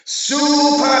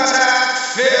Super Tat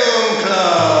Film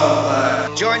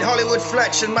Club! Join Hollywood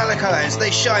Fletch and Malachi as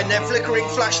they shine their flickering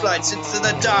flashlights into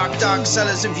the dark, dark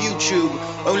cellars of YouTube,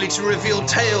 only to reveal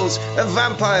tales of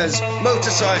vampires,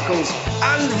 motorcycles,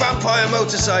 and vampire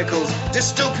motorcycles,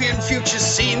 dystopian futures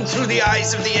seen through the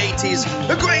eyes of the 80s,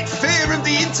 a great fear of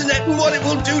the internet and what it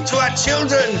will do to our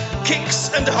children, kicks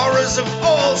and horrors of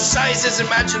all sizes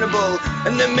imaginable,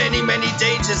 and the many, many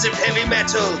dangers of heavy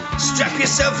metal. Strap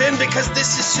yourself in because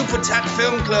this is Super Tat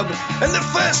Film Club, and the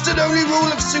first and only rule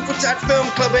of Super Tat Film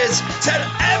Club is tell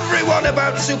everyone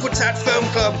about Super Tat Film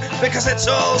Club, because it's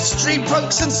all street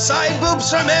punks and side boobs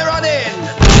from here on in.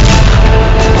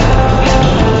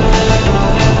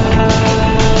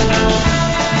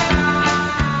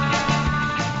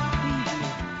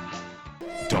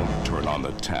 Don't turn on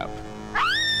the tap.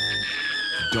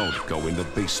 Don't go in the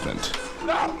basement.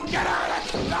 No, get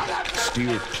out of it!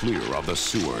 Steer clear of the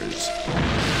sewers.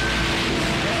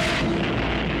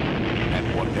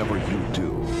 And whatever you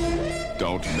do,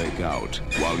 don't make out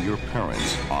while your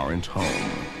parents aren't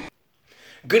home.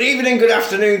 Good evening, good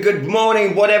afternoon, good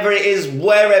morning, whatever it is,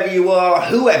 wherever you are,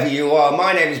 whoever you are.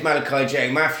 My name is Malachi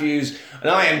J. Matthews, and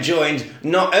I am joined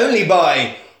not only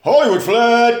by Hollywood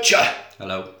Fletcher.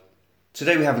 Hello.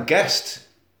 Today we have a guest,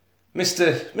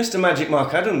 Mr. Magic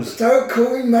Mark Adams. Don't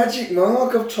call me Magic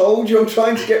Mark, I've told you I'm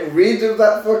trying to get rid of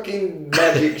that fucking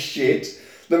magic shit.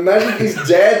 The magic is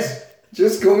dead.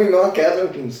 Just call me Mark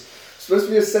Adams. I'm supposed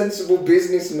to be a sensible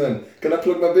businessman. Can I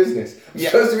plug my business? I'm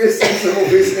supposed to be a sensible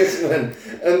businessman,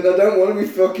 and I don't want to be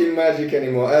fucking magic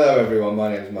anymore. Hello everyone,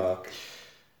 my name's Mark.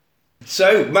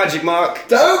 So, Magic Mark.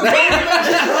 Don't call me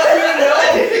Magic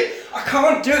Mark! I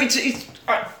can't do it.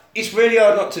 It's really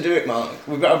hard not to do it, Mark.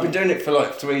 I've been doing it for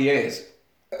like 3 years.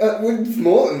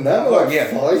 More than that, like yeah.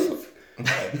 5.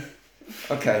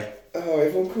 Okay. Oh,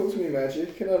 everyone calls me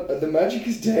Magic, and the magic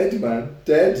is dead, man.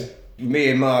 Dead. Me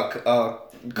and Mark are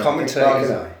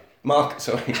commentators. Mark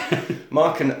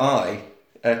and I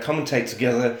commentate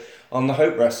together on the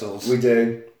Hope Wrestles. We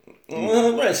do.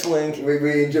 Wrestling.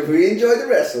 We enjoy the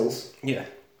wrestles. Yeah.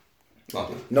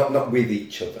 Not with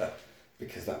each other,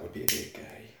 because that would be a bit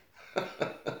gay.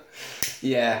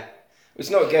 Yeah. It's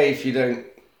not gay if you don't...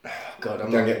 Oh, God,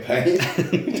 Don't get paid.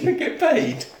 You don't get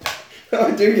paid.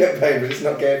 I do get paid, but it's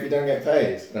not gay if you don't get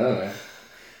paid. I don't know.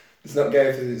 It's not gay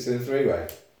if it's in a three-way.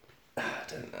 I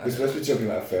don't know. We're supposed to be talking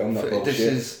about a film, not bullshit. This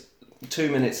is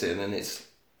 2 minutes in and it's...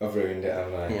 I've ruined it,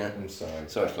 haven't I? Yeah. I'm sorry.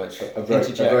 Sorry, Fletch. I broke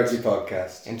your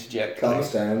podcast. Interject. Calm please.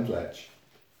 us down, Fletch.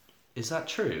 Is that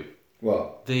true?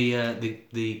 What?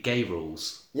 The gay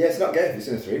rules. Yeah, it's not gay if it's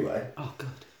in a three-way. Oh god.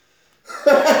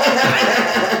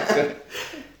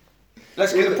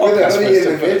 Let's get the With podcast honey in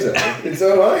the first. middle, it's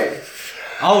alright.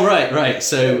 Oh right.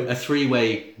 So a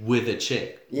three-way with a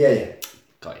chick. Yeah.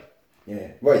 Got it.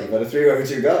 Yeah. Wait, you've had a three-way with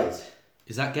two guys?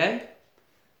 Is that gay?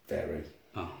 Very.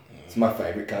 Oh. It's my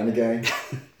favourite kind of gay.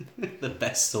 The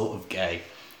best sort of gay.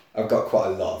 I've got quite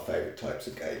a lot of favourite types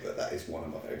of gay, but that is one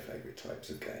of my very favourite types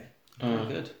of gay. Very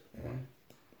good.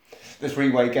 The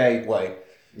three-way gay way.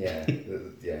 Yeah.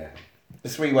 Yeah. The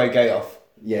three-way gay off.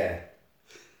 Yeah.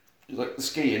 Like the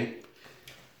skiing.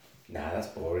 Nah, that's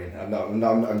boring. I'm not going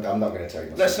to tell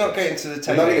you my Let's secrets. not get into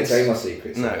the I'm not going to tales. tell you my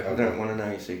secrets. No, I don't want to know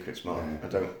your secrets, Mark. No. I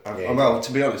don't. Yeah. Well,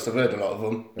 to be honest, I've heard a lot of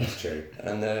them, That's true.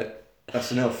 and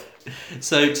that's enough.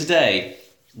 So today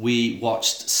we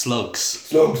watched Slugs.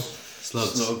 Slugs.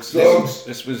 Slugs.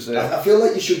 This was. I feel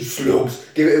like you should slugs.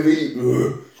 Give it a really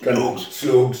kind of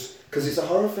slugs. Because it's a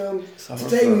horror film. a horror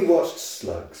Today film. we watched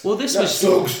Slugs. Well, this No, was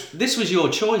Slugs. This was your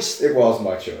choice. It was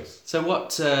my choice. So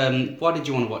what? Why did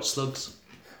you want to watch Slugs?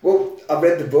 Well, I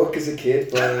read the book as a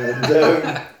kid, and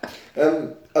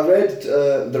I read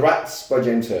The Rats by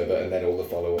James Herbert, and then all the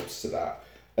follow-ups to that.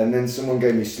 And then someone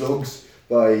gave me Slugs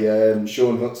by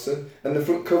Sean Hudson, and the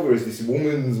front cover is this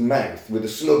woman's mouth with a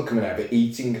slug coming out of it,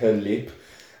 eating her lip.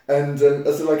 And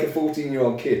as like a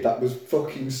 14-year-old kid, that was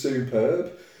fucking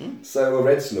superb. So I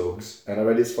read Slugs, and I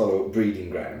read its follow-up,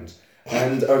 Breeding Ground,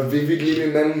 and I vividly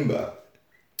remember,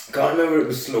 can't remember if it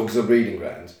was Slugs or Breeding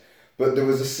Ground, but there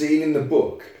was a scene in the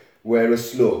book where a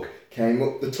slug came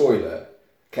up the toilet,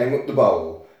 came up the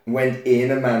bowl, went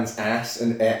in a man's ass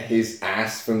and ate his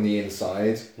ass from the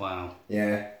inside. Wow.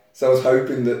 Yeah. So I was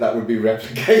hoping that would be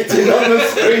replicated on the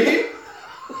screen.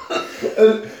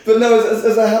 But no,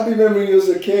 as a happy memory as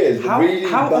a kid, reading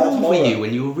How bad old horror, Oh, were you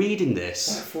when you were reading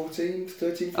this? 13,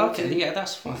 14. Okay, yeah,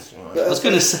 that's fine. But I was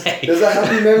going to say. There's a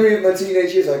happy memory of my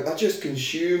teenage years. Like, I just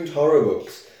consumed horror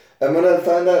books. And when I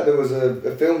found out there was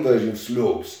a film version of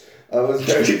Slugs, I was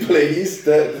very pleased.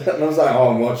 And I was like, oh,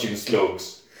 I'm watching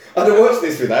Slugs. I'd have watched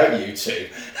this without you two.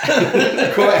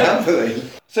 Quite happily.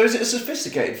 So is it a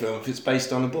sophisticated film if it's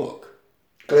based on a book?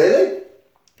 Clearly.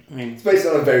 I mean, It's based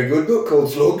on a very good book called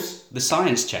Slugs. The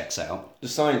science checks out. the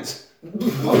science.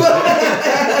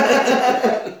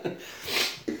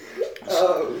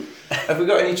 Oh. Have we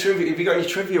got any trivia? Have you got any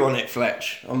trivia on it,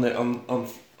 Fletch?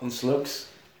 On Slugs?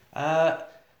 I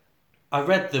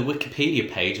read the Wikipedia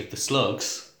page of the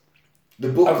slugs. The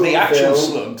book Of the or actual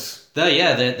film? slugs.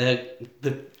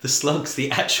 The slugs,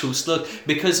 the actual slug,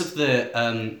 because of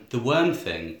the worm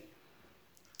thing.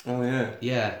 Oh yeah.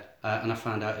 Yeah, and I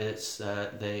found out it's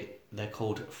they're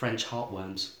called French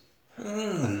heartworms,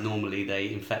 and normally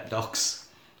they infect dogs.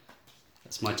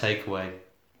 That's my takeaway.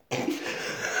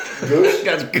 Good.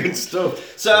 That's good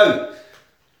stuff. So,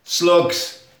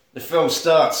 Slugs. The film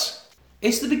starts.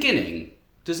 Is the beginning?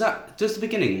 Does the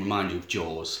beginning remind you of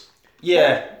Jaws?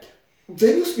 Yeah.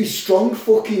 They must be strong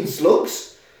fucking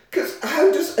slugs. Because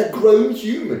how does a grown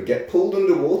human get pulled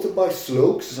underwater by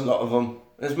slugs? There's a lot of them.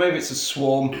 Maybe it's a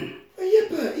swarm. Well, yeah,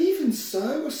 but even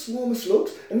so, a swarm of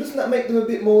slugs. And doesn't that make them a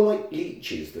bit more like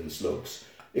leeches than slugs?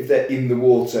 If they're in the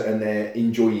water and they're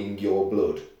enjoying your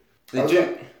blood. They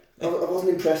do. I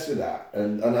wasn't impressed with that.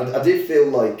 And I did feel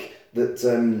like that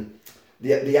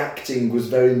the acting was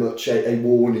very much a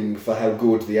warning for how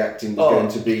good the acting was going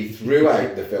to be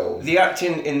throughout the film. The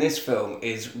acting in this film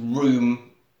is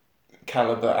room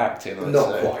caliber acting.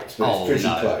 Not quite, but it's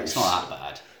pretty close. It's not that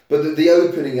bad. But the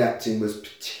opening acting was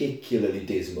particularly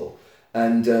dismal,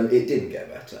 and it didn't get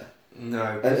better.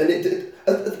 No. And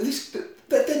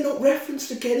they're not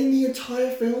referenced again in the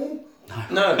entire film.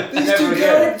 No. These never two again.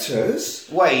 characters,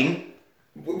 Wayne.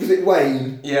 was it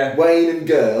Wayne? Yeah. Wayne and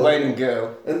Girl. Wayne and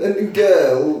Girl. And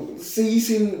Girl sees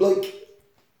him like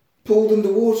pulled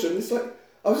underwater, and it's like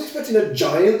I was expecting a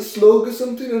giant slug or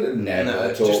something, and it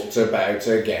never talked about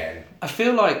again. I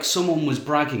feel like someone was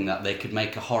bragging that they could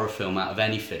make a horror film out of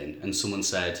anything, and someone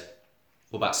said,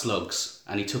 "What about slugs?"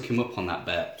 And he took him up on that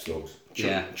bet. Slugs.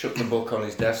 Chuck the book on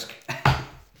his desk.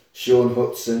 Sean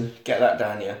Hudson. Get that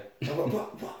down, yeah.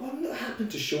 What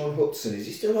happened to Sean Hudson? Is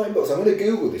he still writing books? I'm going to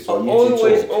Google this one. You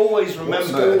two talk. Always remember.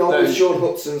 What's going on with those- Sean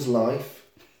Hudson's life?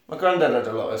 My granddad had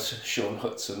a lot of Sean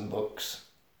Hudson books,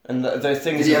 and the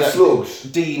things. Did he have that slugs?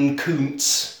 Dean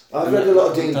Koontz. I've read a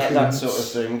lot of Dean that Koontz. sort of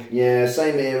thing. Yeah,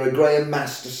 same era. Graham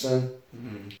Masterson.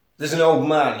 There's an old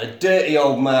man, a dirty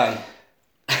old man.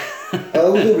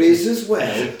 Oh, there is as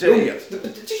well. Do you?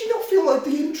 Did you not feel like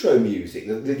the intro music,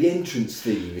 the entrance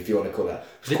theme, if you want to call that,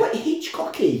 was quite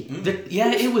Hitchcocky?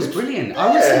 It was brilliant.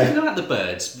 I was thinking about the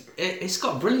birds. It's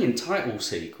got a brilliant title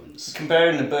sequence.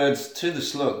 Comparing the birds to the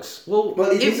slugs. Well,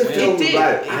 it is a film did.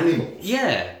 about animals.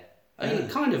 Yeah. I mean,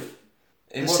 kind of.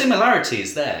 It The was- similarity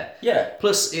is there. Yeah.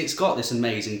 Plus, it's got this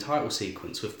amazing title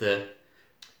sequence with the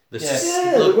Yeah, the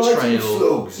slug writing trail. of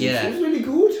slugs. Yeah. It was really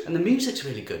good. And the music's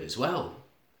really good as well.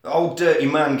 The old dirty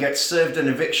man gets served an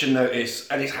eviction notice,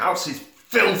 and his house is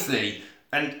filthy,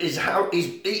 and he's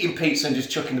eating pizza and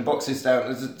just chucking the boxes down.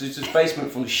 There's this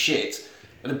basement full of shit,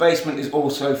 and the basement is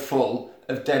also full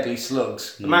of deadly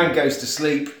slugs. The man goes to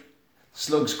sleep,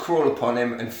 slugs crawl upon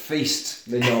him and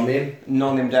feast, They nom him.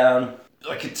 non him down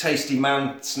like a tasty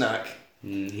man snack.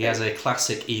 He has a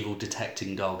classic evil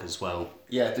detecting dog as well.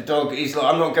 Yeah, the dog, he's like,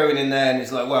 I'm not going in there, and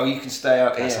he's like, well, you can stay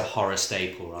out That's a here. horror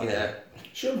staple, right? Yeah.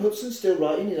 Sean Hudson's still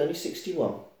writing. He's only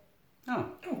 61. Oh.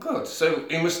 Oh, God. So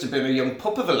he must have been a young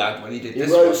pup of a lad when he did He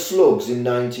this wrote one. Slugs in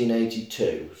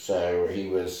 1982, so he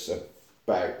was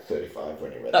about 35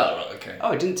 when he read it. Oh, right, okay.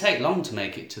 Oh, it didn't take long to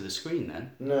make it to the screen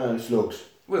then. No, Slugs.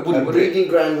 Well, would it? Breeding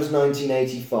Ground was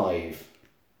 1985.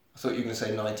 I thought you were going to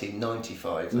say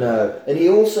 1995. No, and he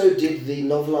also did the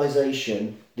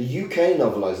novelisation, the UK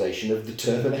novelisation of The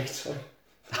Terminator.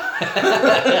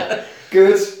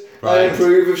 Good. I Right.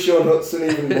 approve of Sean Hudson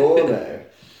even more now.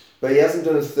 But he hasn't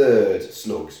done a third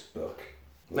Slugs book.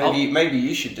 Maybe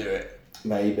you should do it,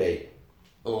 Maybe.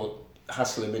 or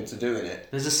hassle him into doing it.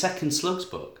 There's a second Slugs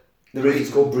book. The reason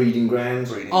it's called Breeding Ground.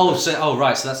 Right,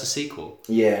 so that's a sequel.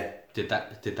 Yeah. Did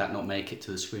that not make it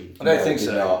to the screen? I don't No, think it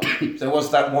did so. not. There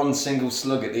was that one single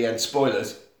slug at the end.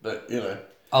 Spoilers, but you know.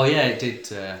 Oh yeah, it did.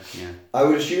 Yeah. I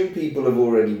would assume people have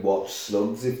already watched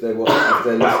Slugs if they're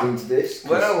listening to this.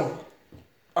 'cause Well,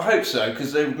 I hope so,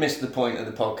 because they've missed the point of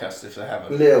the podcast if they a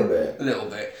haven't. little bit. A little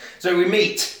bit. So we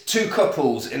meet two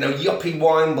couples in a yuppie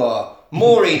wine bar.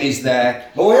 Maureen is there.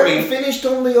 Oh, we haven't Maureen. finished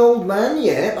on the old man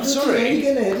yet. I'm Bloody sorry. hell, you're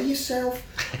getting ahead of yourself.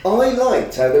 I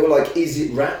liked how they were like, is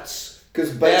it rats?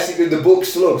 Because basically the book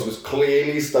Slugs was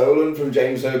clearly stolen from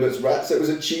James Herbert's Rats. So it was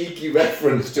a cheeky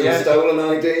reference to Yeah. a stolen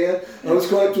idea. I was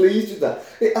quite pleased with that.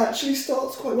 It actually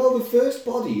starts quite well. The first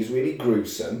body is really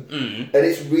gruesome. And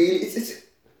it's really... It's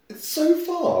so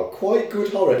far, quite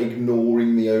good horror,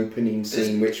 ignoring the opening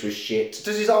scene, which was shit.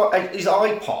 Does his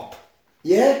eye pop?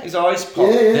 Yeah. His eyes pop?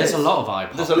 Yeah, yeah. There's a lot of eye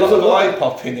pop. There's a lot of eye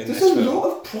popping in There's this a film.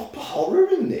 lot of proper horror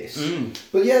in this.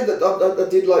 But yeah, I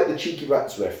did like the Cheeky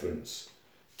Rats reference.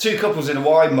 Two couples in a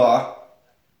wine bar,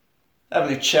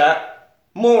 having a chat.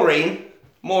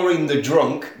 Maureen the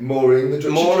drunk. Maureen the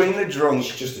drunk. Maureen the drunk.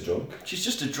 She's just a drunk. She's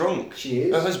just a drunk. She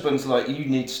is. Her husband's like, you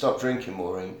need to stop drinking,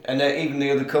 Maureen. And even the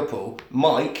other couple,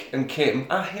 Mike and Kim,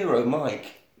 our hero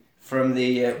Mike, from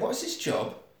the, what's his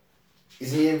job?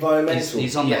 Is he environmental?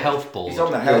 He's on the health board. He's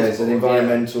on the health board. Yeah, he's an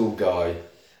environmental guy.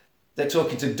 They're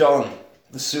talking to Don,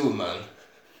 the sewer man.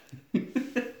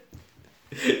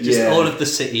 Just all of the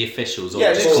city officials all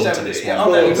just come to this one.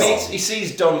 Oh no, Don. he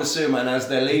sees Don the sewer man as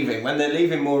they're leaving. When they're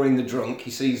leaving Maureen the drunk, he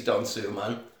sees Don sewer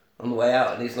man on the way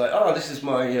out, and he's like, "Oh, this is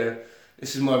my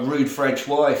rude French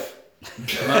wife."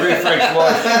 My rude French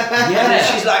wife. Yeah. And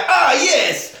she's like, "Ah,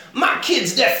 yes, my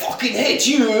kids, they fucking hate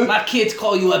you. My kids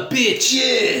call you a bitch.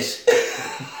 Yes."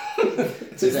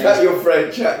 Is that your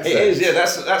French accent? It is. Yeah,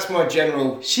 that's my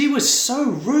general. She was so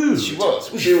rude. She was.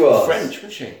 She was. French,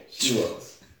 wasn't she? She was.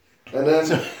 And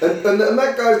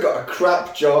that guy's got a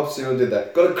crap job. Cyril did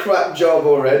that. Got a crap job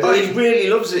already. Oh, he really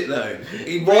loves it though.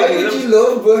 Why would you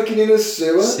love working in a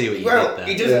sewer? See what you Well, did there.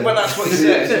 he doesn't. Well, that's what he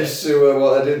says. Sewer,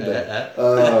 what I did there.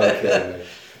 Oh, okay.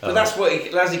 But that's what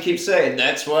as he keeps saying.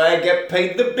 That's why I get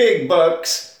paid the big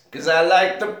bucks, because I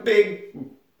like the big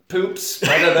poops.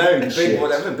 I don't know, the big Shit.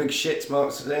 whatever, big shits.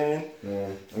 Mark's saying. Yeah,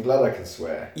 I'm glad I can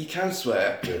swear. You can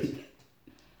swear. Good.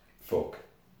 Fuck.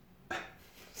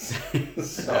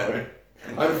 Sorry.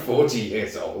 I'm 40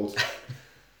 years old.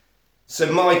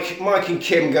 So Mike and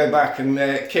Kim go back, and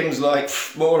Kim's like,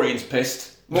 Maureen's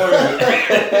pissed.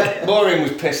 Maureen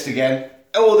was pissed again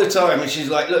all the time, and she's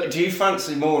like, look, do you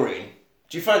fancy Maureen?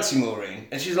 Do you fancy Maureen?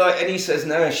 And she's like, and he says,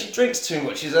 no, she drinks too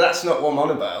much. She's like, that's not what I'm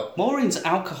on about. Maureen's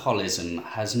alcoholism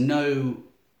has no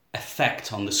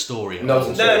effect on the story. at Not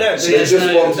all. at No, all. no, She just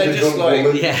wants they're a just drunk like,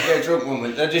 woman. Yeah. drunk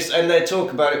woman. And they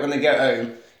talk about it when they get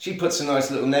home. She puts a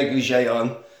nice little negligee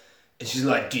on, and she's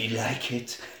like, do you like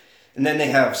it? And then they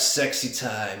have sexy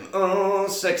time. Oh,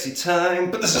 sexy time.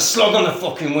 But there's a slug on the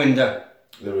fucking window.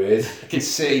 There is. I can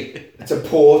see. It's a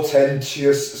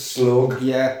portentous slug.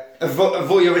 Yeah. A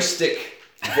voyeuristic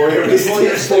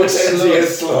Voyeuristic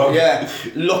portentous slug. Yeah.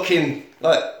 Looking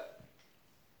like...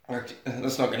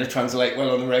 That's not going to translate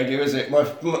well on the radio, is it?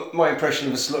 My impression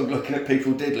of a slug looking at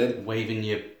people diddling. Waving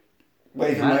your...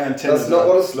 Waving my antennas. That's not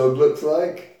what a slug looks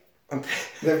like.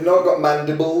 They've not got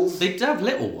mandibles. They have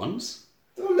little ones.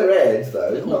 They're on their heads, though.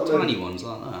 Little Not tiny them. ones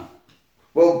like that.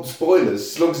 Well, spoilers.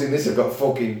 Slugs in this have got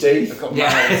fucking teeth. They've got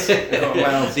mouths. They've got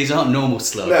mouths. These aren't normal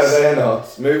slugs. No, they're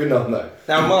not. Moving on, though.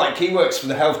 Now, Mike, he works for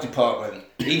the health department.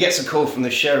 He gets a call from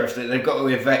the sheriff that they've got to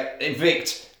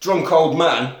evict drunk old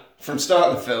man from start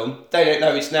of the film. They don't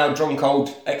know it's now drunk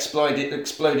old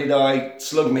exploded eye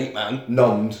slug meat man.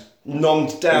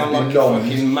 Nommed down like a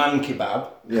fucking man kebab.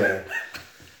 Yeah.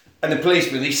 And the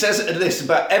policeman, he says this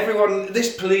about everyone. The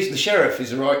sheriff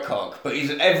is a right cock, but he's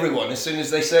everyone. As soon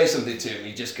as they say something to him,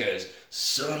 he just goes,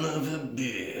 "Son of a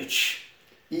bitch."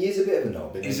 He is a bit of a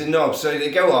knob, isn't He's he? a knob. So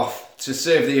they go off to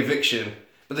serve the eviction,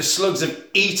 but the slugs have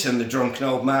eaten the drunken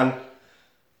old man.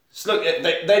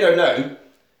 They don't know,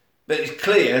 but it's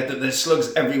clear that there's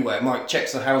slugs everywhere. Mike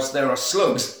checks the house. There are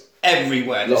slugs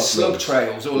everywhere. There's slug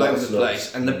trails all over the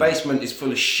place, and the basement is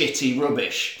full of shitty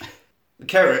rubbish.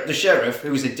 The sheriff,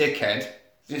 who's a dickhead,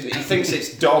 he thinks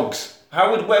it's dogs.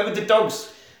 Where would the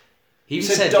dogs? He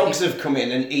said dogs have come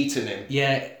in and eaten him.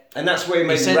 Yeah. And that's where he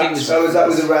made said the it rats. was- So that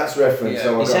was a rat's reference. Yeah. So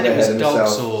I He got said it was ahead of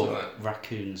dogs myself. or Right.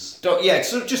 raccoons. Yeah,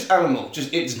 so just animal.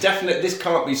 It's definite. This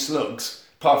can't be slugs.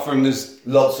 Apart from there's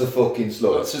Lots of fucking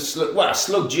slugs. lots of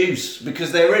slug juice,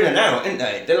 because they're in and out, aren't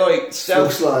they? They're like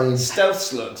stealth slugs.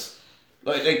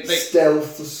 Like they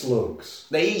Stealth slugs.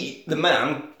 they eat the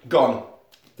man gone.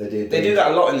 They They do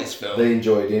that a lot in this film. They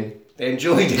enjoyed him. They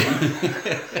enjoyed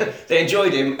him. They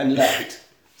enjoyed him and left,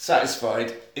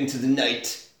 satisfied, into the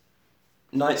night.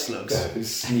 Night slugs. Those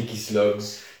sneaky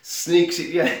slugs. Sneaks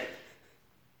it, yeah.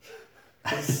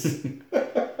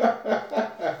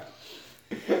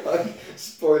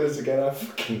 Spoilers again, I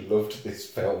fucking loved this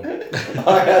film.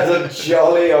 I had a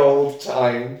jolly old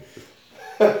time.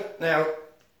 Now,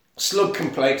 slug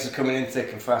complaints are coming in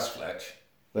thick and fast, Fletch.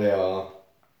 They are.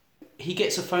 He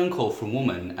gets a phone call from a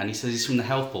woman and he says he's from the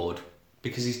health board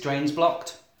because his drain's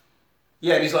blocked.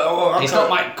 Yeah, and he's like, oh, I He's can't...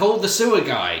 not like called the sewer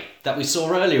guy that we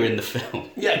saw earlier in the film.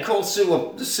 Yeah, call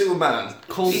the sewer man.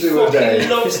 Call He Sewer fucking Dave.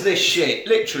 loves this shit.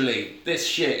 Literally, this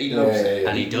shit. He loves it.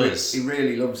 And he does. He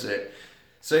really loves it.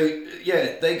 So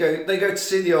yeah, they go to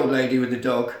see the old lady with the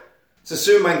dog. So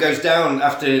Superman goes down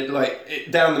after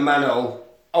down the manhole.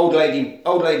 Old lady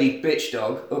bitch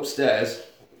dog upstairs.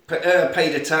 Paid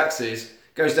her taxes.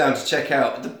 Goes down to check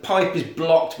out. The pipe is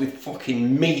blocked with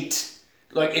fucking meat.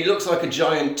 Like, it looks like a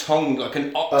giant tongue, like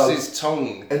an ox's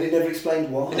tongue. And it never explained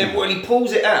why. And then when he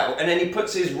pulls it out, and then he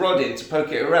puts his rod in to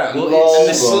poke it around, Well, and the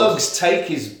it's- slugs take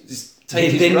his rod.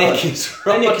 They nick his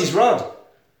They rod. nick his rod.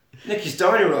 Nick his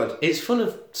dino rod. It's full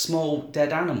of small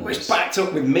dead animals. Well, it's backed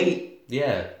up with meat.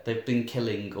 Yeah, they've been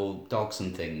killing all dogs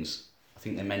and things. I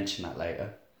think they mention that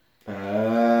later.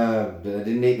 But they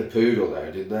didn't eat the poodle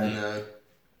though, did they? No.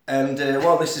 And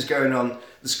while this is going on,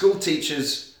 the school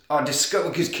teachers are discussing,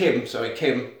 because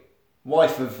Kim,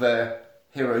 wife of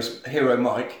Hero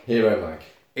Mike, Hero Mike.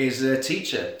 is a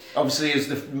teacher. Obviously, is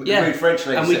the Yeah, rude French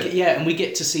lady. and said. we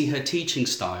get to see her teaching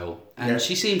style, and Yeah.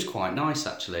 she seems quite nice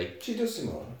actually. She does seem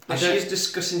alright. And I she don't- is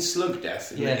discussing slug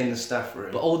death in the staff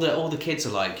room. But all the kids are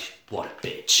like, "What a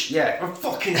bitch! Yeah, I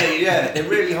fucking hate it. Yeah, they're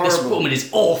really This horrible. woman is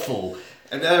awful."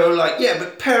 And they're all like, yeah,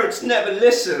 but parents never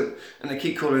listen. And they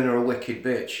keep calling her a wicked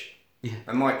bitch. Yeah.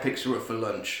 And Mike picks her up for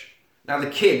lunch. Now the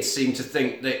kids seem to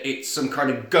think that it's some kind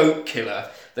of goat killer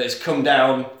that has come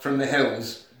down from the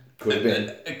hills. Could have been.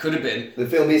 It could have been. The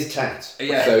film is Tat.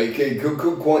 Yeah. So it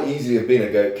could quite easily have been a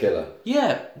goat killer.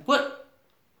 Yeah, what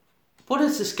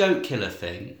is this goat killer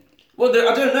thing? Well,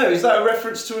 I don't know. Is that a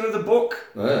reference to another book?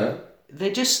 Yeah. They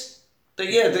just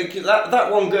That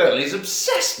one girl is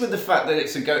obsessed with the fact that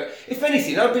it's a goat. If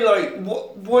anything, I'd be like,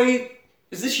 what? Why?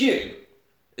 Is this you?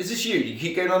 Is this you? You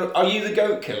keep going on. Are you the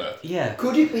goat killer? yeah.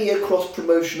 Could it be a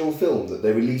cross-promotional film that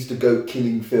they released a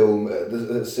goat-killing film at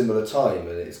a similar time,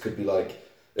 and it could be like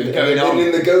It's going on.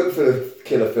 in the goat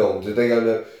killer film? Did they go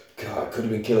to? God, it could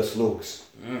have been Killer Slugs.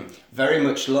 Very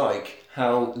much like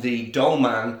how the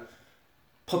Dollman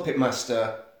Puppet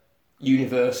Master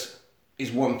universe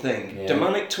is one thing. Yeah.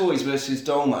 Demonic Toys versus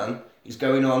Dollman is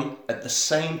going on at the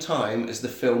same time as the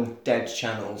film Dead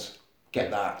Channels.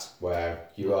 Get that. Wow,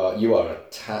 you are a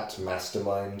Tat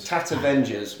mastermind. Tat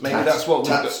Avengers. Maybe that's what we've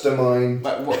got. Tatstermind.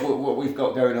 What we've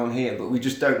got going on here, but we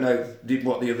just don't know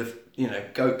what the other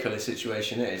goat killer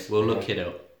situation is. We'll look it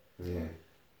up. Yeah.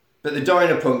 But the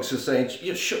Dynapunks are saying,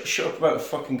 shut up about the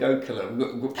fucking goat killer.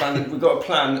 We've got to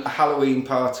plan a Halloween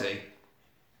party.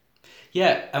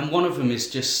 Yeah, and one of them is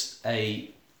just a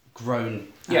grown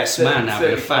Yes, man out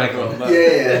with a fag on.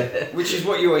 Yeah. Which is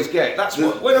what you always get. That's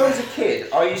what. When I was a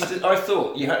kid, I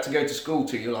thought you had to go to school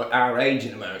till you're like our age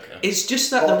in America. It's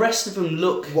just that the rest of them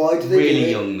look Why do they really do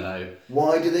it? young though.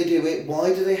 Why do they do it?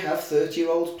 Why do they have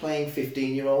 30-year-olds playing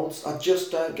 15-year-olds? I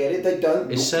just don't get it. They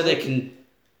don't. It's look so they like- can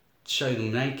show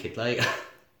them naked later,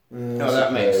 No,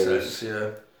 that makes suppose. sense. Yeah.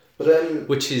 But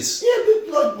which is yeah,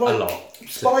 but like a lot.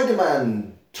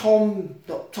 Spider-Man, Tom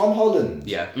Holland.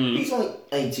 Yeah. He's like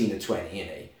 18 or 20, isn't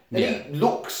he? And Yeah. he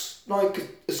looks like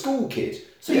a school kid,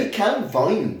 so Yeah. you can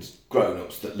find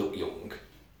grown-ups that look young.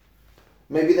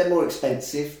 Maybe they're more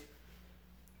expensive.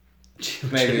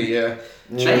 Maybe, yeah.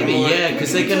 Maybe, yeah,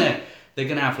 because they're gonna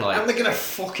have And like. they're gonna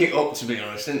fuck it up, to be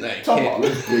honest, aren't they? Tom Kid.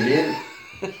 Holland's brilliant.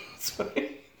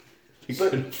 You're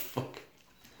gonna fuck.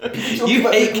 Talk You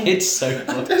about hate the- kids so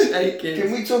much. Hey, kids.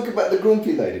 Can we talk about the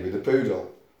grumpy lady with the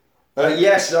poodle?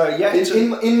 Yes, yeah.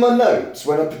 In my notes,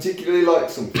 when I particularly like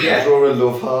something, Yeah. I draw a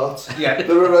love heart. Yeah.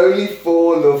 There are only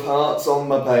 4 love hearts on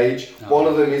my page. One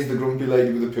of them is the grumpy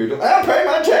lady with the poodle. I pay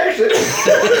my taxes!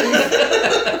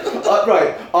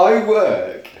 Right, I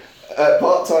work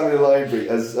part-time in a library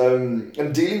as and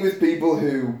dealing with people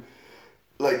who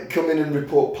like come in and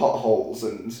report potholes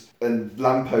and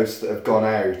lampposts that have gone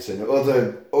out and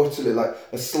other utterly like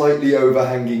a slightly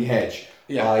overhanging hedge.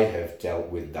 Yeah. I have dealt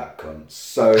with that cunt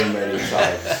so many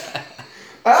times.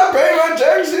 I pay my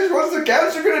taxes. What's the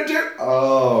council gonna do?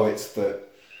 Oh, it's the.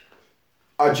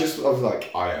 I was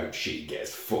like, I hope she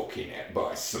gets fucking ate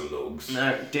by slugs.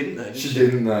 No, didn't they? She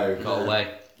didn't know. Got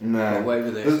away. No. Got away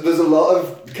with it. There's a lot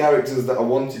of characters that I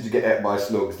wanted to get ate by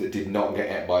slugs that did not get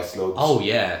ate by slugs. Oh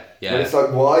yeah, And yeah. it's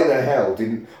like, why the hell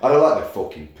didn't... I don't like the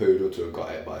fucking poodle to have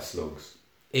got ate by slugs.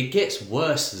 It gets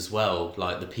worse as well.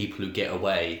 Like the people who get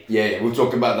away. Yeah, we'll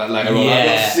talk about that later on. I've Yeah.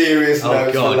 got serious Oh,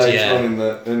 notes God, for later yeah. on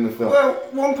in the film. Well,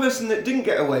 one person that didn't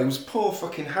get away was poor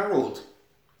fucking Harold.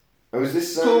 Was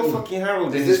this... Poor fucking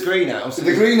Harold in is his this- greenhouse.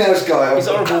 The greenhouse guy. His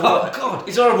horrible Oh, wife. God.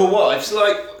 His horrible wife's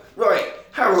like, right,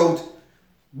 Harold,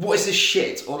 what is this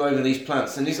shit all over these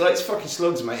plants? And he's like, it's fucking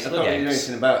slugs, mate. I can't really do Slugs.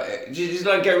 anything about it. Just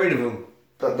like, get rid of them.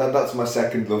 That's my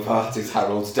second love heart is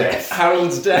Harold's death.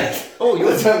 Harold's death. Oh,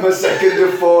 you're That's my second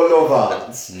of 4 love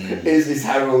hearts is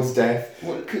Harold's death.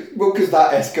 What? Well, because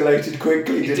that escalated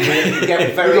quickly, didn't it? You get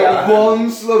He very got angry.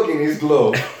 one slug in his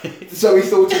glove, so he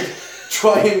thought he'd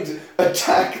try and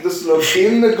attack the slug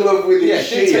in the glove with his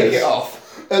shears. take it off.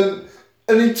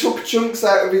 And he took chunks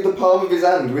out of the palm of his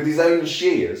hand with his own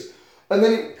shears. And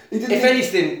then he didn't... If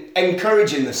anything,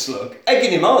 encouraging the slug,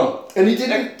 egging him on. And he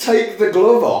didn't take the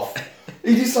glove off.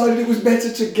 He decided it was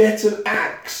better to get an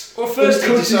axe. Well, first he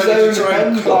cut his decided to try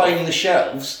and hand climb off. the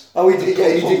shelves. Oh, he did.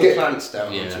 Yeah, he Pull did the get plants down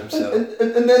onto himself.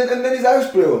 and then his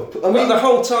house blew up. I Well, mean, the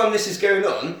whole time this is going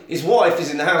on, his wife is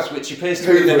in the house, which appears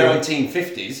to be in the Hoovering.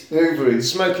 1950s, Hoovering.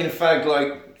 smoking a fag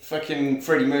like fucking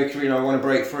Freddie Mercury and I Want to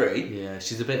Break Free. Yeah,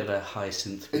 she's a bit of a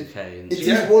hyacinth bouquet. And It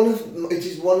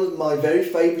is one of my very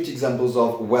favourite examples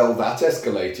of that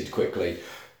escalated quickly.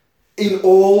 In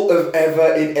all of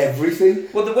ever, in everything.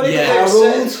 Well, the way Yeah. that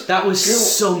Harold, said, that was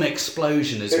some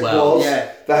explosion as it well. was.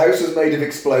 Yeah. The house was made of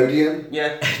explodium.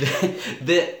 yeah,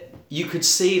 That you could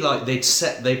see, like they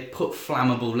put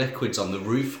flammable liquids on the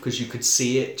roof because you could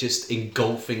see it just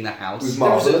engulfing the house. It was there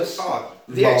was marvellous.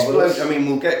 the Marvellous. explosion. I mean,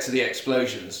 we'll get to the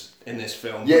explosions in this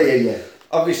film. Yeah.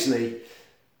 Obviously,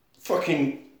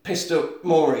 fucking pissed up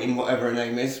Maureen, whatever her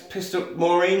name is, pissed up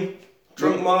Maureen,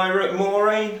 drunk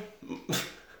Maureen.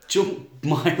 Jump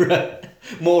Myra,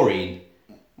 Maureen.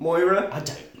 Moira? I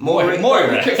don't. Moira.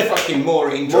 Moira. Look at fucking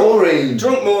Maureen. Maureen.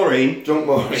 Drunk Maureen. Drunk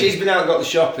Maureen. She's been out and got the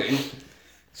shopping.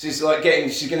 She's like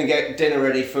she's going to get dinner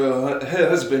ready for her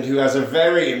husband, who has a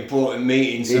very important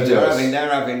meeting. So He they're does.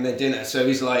 having their dinner. So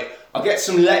he's like, I'll get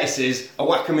some lettuces, I'll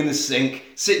whack them in the sink,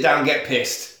 sit down, get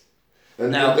pissed.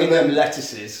 And Now, in them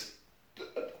lettuces,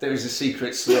 there is a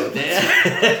secret slug.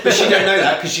 But she don't know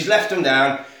that because she's left them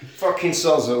down, fucking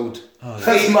sozzled.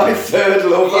 That's my third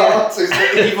love art, is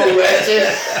the evil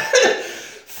lettuce.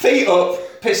 Feet up,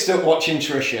 pissed up watching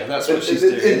Trisha. That's what she's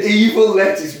doing. An evil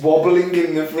lettuce wobbling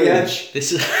in the fridge.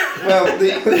 This is. Well,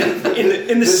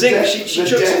 in the sink, she the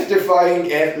chucks it.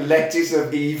 death-defying lettuce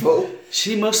of evil.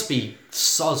 She must be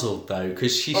sozzled though,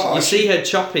 because Oh, you see her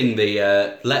chopping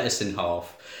the lettuce in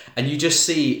half, and you just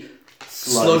see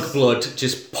slug Slice. blood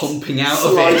just pumping out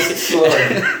Sliced of it.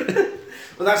 slug.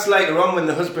 Well, that's later on when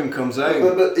the husband comes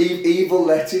home. But evil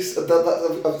lettuce. So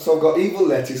I've got evil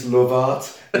lettuce love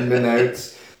art in the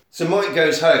notes. So Mike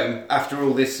goes home after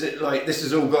all this, like, this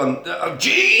has all gone,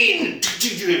 Gene!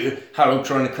 Harold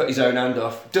trying to cut his own hand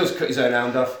off. Does cut his own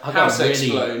hand off. House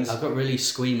explodes. I got really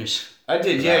squeamish. I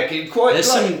did, yeah. Quite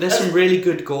There's some really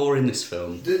good gore in this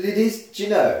film. It is. Do you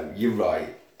know? You're right.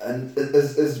 And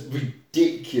as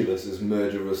ridiculous as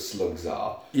murderous slugs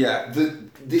are, Yeah.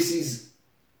 this is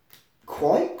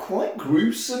quite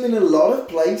gruesome in a lot of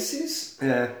places.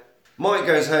 Yeah. Mike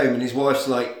goes home and his wife's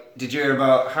like, did you hear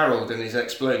about Harold and his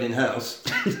exploding house?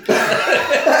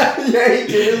 Yeah, he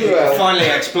did as well. Finally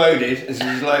exploded, and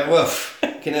she's like, woof,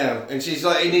 you know. And she's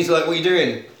like, and he's like, what are you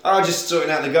doing? Oh, just sorting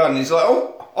out the garden. He's like,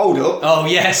 oh, hold up. Oh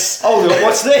yes. Hold up,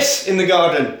 what's this in the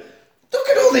garden? Look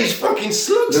at all these fucking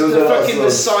slugs. There was They're a lot of fucking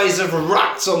the slugs. size of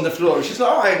rats on the floor. And she's like,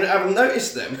 oh, I haven't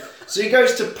noticed them. So he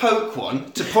goes to poke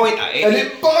one, to point at it. And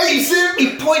it bites him.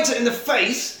 He points it in the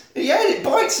face. Yeah, it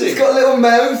bites him. He's got a little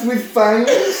mouth with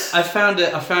fangs. I found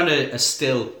a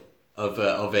still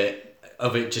of it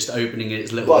just opening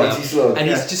its little Bitey mouth, slug, and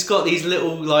yeah. he's just got these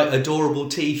little like adorable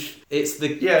teeth. It's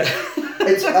the Yeah.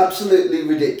 It's absolutely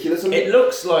ridiculous. I mean, It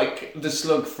looks like the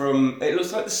slug from... It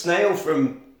looks like the snail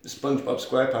from SpongeBob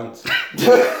SquarePants.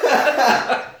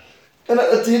 and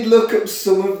I did look up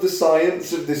some of the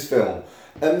science of this film,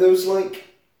 and there was like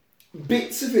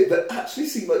bits of it that actually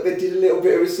seemed like they did a little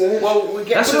bit of research. Well, we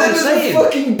get That's to what But I'm then there's saying. a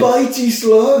fucking bitey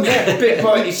slug. a bit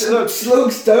bitey slug.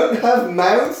 Slugs don't have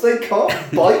mouths. They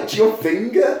can't bite your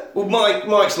finger. Well,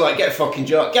 Mike's like, get a fucking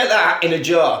jar. Get that in a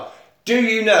jar. Do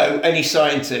you know any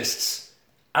scientists?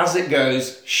 As it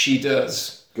goes, she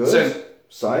does. Good. So,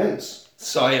 Science.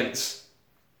 science.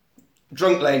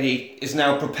 Drunk lady is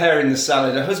now preparing the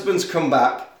salad. Her husband's come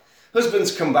back.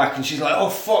 And she's like, oh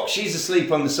fuck, she's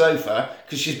asleep on the sofa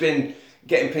because she's been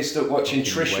getting pissed up watching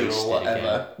Fucking Trisha or wasted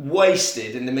whatever.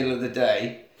 Wasted in the middle of the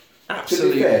day. To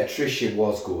Absolutely. be fair, Trisha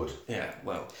was good. Yeah,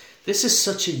 well. This is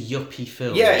such a yuppie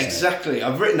film. Yeah, isn't it? exactly.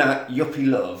 I've written that yuppie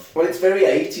love. Well, it's very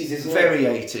 80s, isn't it? Very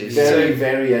 80s. Very, So-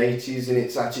 very 80s in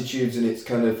its attitudes and its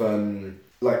kind of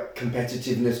like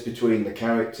competitiveness between the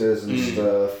characters and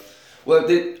stuff. Well,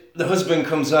 the husband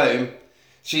comes home.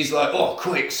 She's like, oh,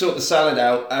 quick, sort the salad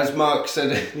out. As Mark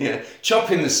said, yeah,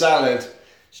 chopping the salad.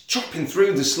 Chopping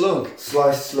through the slug.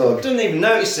 Sliced slug. Doesn't even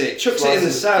notice it. Chucks it in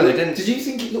the Slices- salad. And Did you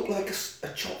think it looked like a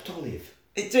chopped olive?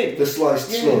 it did. The sliced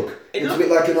Yeah. slug. It It's a looked-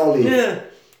 bit like an olive. Yeah.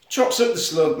 Chops up the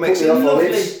slug, Put makes me it off lovely.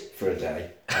 olives for a day.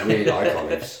 I really like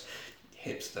olives.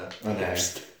 Hipster. I know.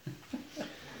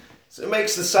 So it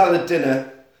makes the salad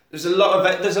dinner. There's a lot of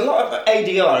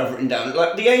ADR I've written down.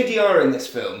 Like the ADR in this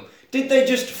film Did they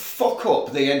just fuck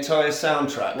up the entire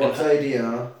soundtrack? What's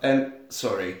ADR?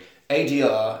 Sorry,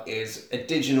 ADR is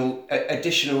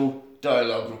additional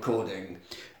dialogue recording.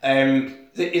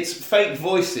 It's fake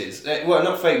voices. Well,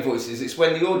 not fake voices. It's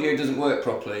when the audio doesn't work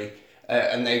properly.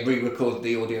 And they re-record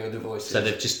the audio of the voices. So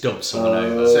they've just dubbed someone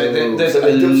over. So they dubbed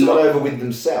someone over with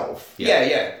themselves.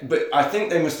 Yeah. But I think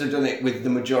they must have done it with the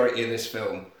majority of this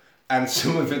film, and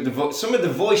some of the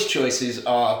voice choices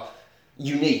are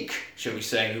unique, shall we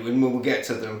say? And we'll get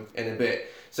to them in a bit.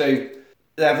 So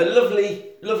they have a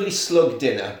lovely slug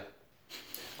dinner.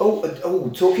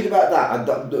 Oh, talking about that, I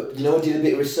did a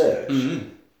bit of research. Mm-hmm.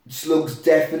 Slugs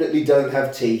definitely don't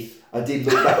have teeth. I did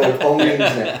look that up on the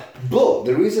internet. But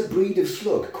there is a breed of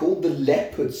slug called the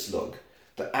leopard slug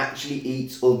that actually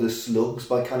eats other slugs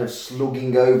by kind of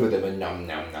slugging over them and nom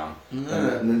nom nom.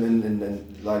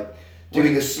 And like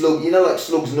doing a slug, like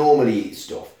slugs normally eat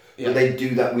stuff. Yeah. But they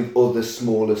do that with other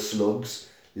smaller slugs.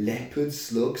 Leopard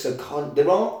slugs. So there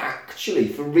are actually,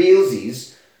 for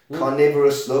realsies,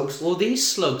 carnivorous slugs. Well, these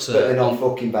slugs But they're not are...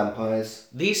 fucking vampires.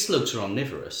 These slugs are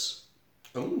omnivorous.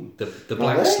 Oh, The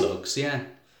black slugs, yeah.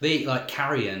 They eat like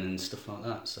carrion and stuff like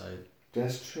that, so...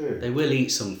 That's true. They will eat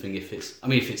something if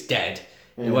it's dead.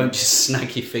 It won't just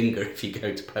snag your finger if you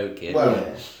go to poke it. Well,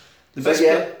 Yeah. the best.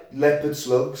 Leopard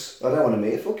slugs. I don't want to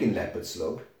meet a fucking leopard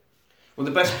slug. Well,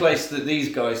 the best place that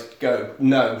these guys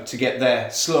know to get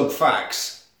their slug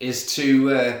facts is to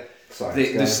the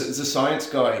science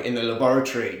guy in the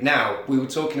laboratory. Now, we were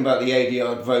talking about the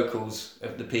ADR vocals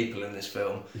of the people in this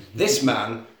film. This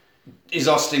man is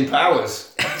Austin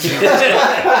Powers.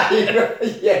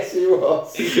 Yes, he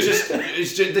was.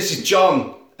 This is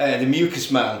John, the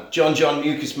Mucus Man. John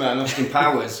Mucus Man, Austin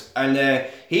Powers. And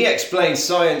he explains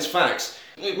science facts.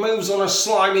 It moves on a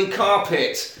slimy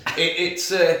carpet.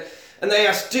 And they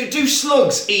ask, do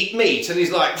slugs eat meat? And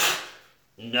he's like,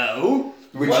 no.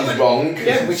 Which is wrong.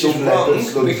 Yeah, which is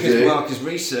wrong because Mark has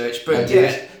researched. But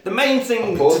the main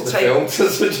thing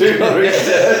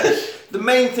the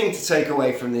main thing to take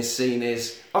away from this scene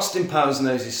is Austin Powers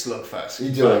knows his slug facts. He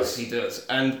does.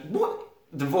 And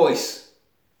the voice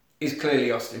is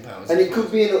clearly Austin Powers. And it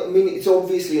could be, it's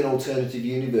obviously an alternative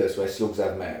universe where slugs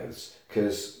have mouths,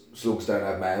 because slugs don't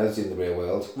have mouths in the real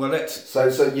world. Well,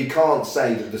 So you can't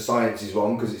say that the science is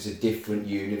wrong because it's a different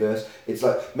universe. It's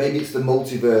like, maybe it's the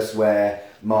multiverse where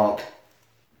Mark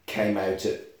came out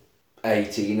at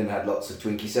 18 and had lots of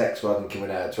Twinkie sex rather than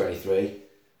coming out at 23.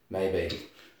 Maybe.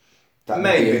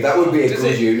 That would be a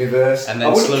good universe. And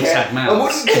then slugs had mouths. I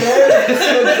wouldn't care if the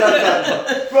slugs had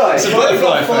mouths. Right, It's a so I've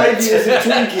got butterfly 5 years of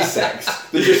Twinkie sex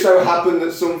that just so happened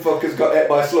that some fuckers got ate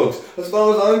by slugs. As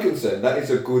far as I'm concerned, that is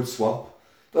a good swap.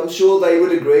 I'm sure they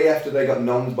would agree after they got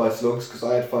nommed by slugs, because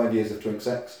I had 5 years of twink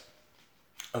sex.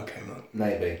 okay, Mark.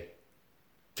 Maybe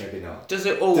not. Does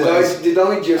it always? Did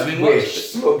I just I mean, wish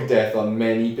slug death on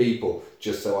many people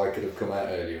just so I could have come out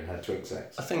earlier and had twink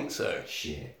sex? I think so.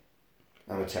 Shit.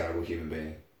 I'm a terrible human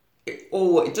being. It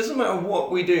doesn't matter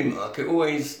what we do, Mark. We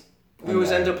always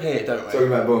end up here, don't we? Talking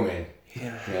about bumming.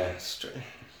 Yeah. It's true.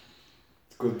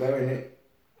 It's good though, isn't it?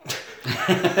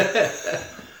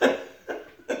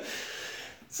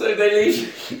 So they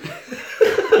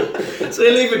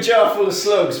leave a jar full of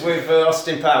slugs with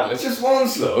Austin Powers. It's just one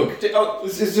slug. This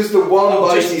This is just the one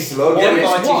bitey slug. Yeah, One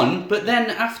it's bitey- one, but then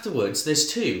afterwards there's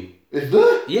two. Is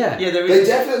there? Yeah. Yeah, there They is.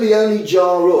 definitely only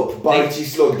jar up bitey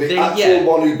slug, the actual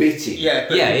one who bit him. Yeah,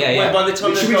 but Yeah. By the time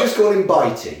Should they've we got, just call him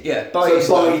Bitey? Yeah, So Bitey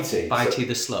slug. Bitey. Bitey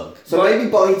the slug. So maybe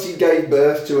Bitey gave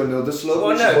birth to another slug, Well,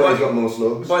 which no, is why but- he's got more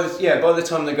slugs. By the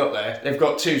time they got there, they've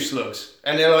got 2 slugs,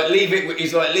 and they're like,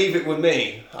 he's like, leave it with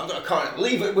me. I can't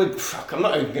leave it with. Fuck, I'm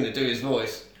not even going to do his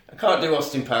voice. I can't do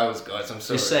Austin Powers, guys. I'm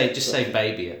sorry. Just say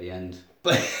baby at the end.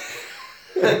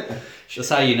 That's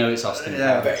how you know it's Austin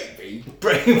Yeah. Powers. Baby.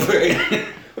 Baby.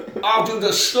 I'll do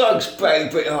the slugs,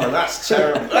 baby. Oh, that's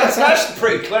terrible. That's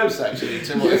pretty close, actually,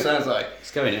 to what it sounds like.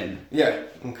 It's going in. Yeah.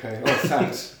 Okay. Oh,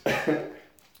 thanks.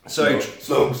 So,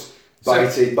 Slugs.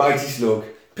 Bitey slug.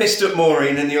 pissed up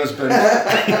Maureen and the husband.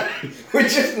 We're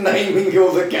just naming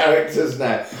all the characters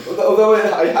now. Although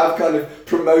I have kind of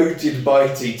promoted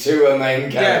Bitey to a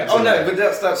main Yeah. character. Oh no, but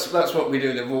that's what we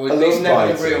do. They've always, I these love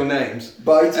never Bitey. real names.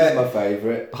 Bitey's my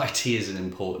favourite. Bitey is an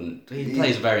important. He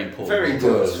plays a very important Very role. He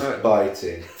does. Right.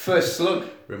 Bitey. First slug.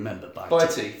 Remember Bitey.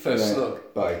 Bitey. First Yeah, slug.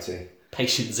 Bitey.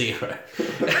 Patient zero.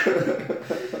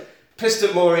 Pissed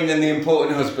at Maureen and the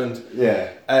important husband. Yeah.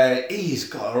 He's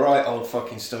got a right old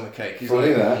fucking stomachache. He's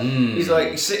Funny like,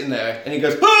 that. he's sitting there and he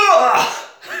goes,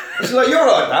 ah! She's like, you're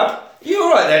right, Bab. You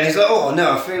alright then? He's like, oh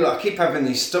no, I feel like I keep having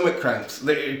these stomach cramps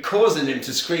that are causing him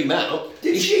to scream out.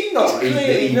 Did she not eat the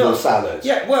clearly evil not. salad?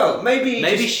 Yeah, well, maybe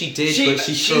She did, but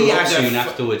she threw up had soon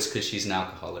afterwards because she's an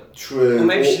alcoholic. True. Or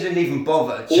maybe she didn't even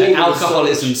bother. All the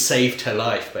Alcoholism salad- saved her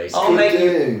life, basically.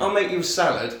 I'll make you a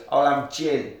salad. I'll have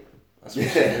gin. That's what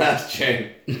Yeah, that's true.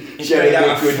 It's She had made out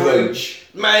a of good fruit. lunch.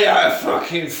 Made out of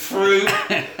fucking fruit.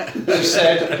 She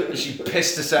said she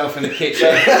pissed herself in the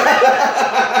kitchen,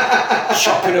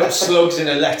 chopping up slugs in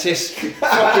a lettuce.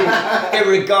 Fucking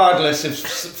irregardless of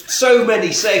so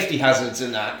many safety hazards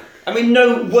in that. I mean,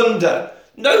 no wonder.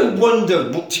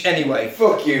 Anyway,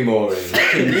 Fuck you, Maureen.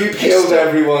 You killed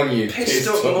everyone, you pissed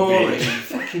up Maureen, bitch.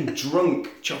 fucking drunk,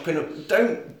 chopping up.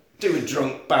 Don't do a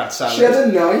drunk bad salad. She had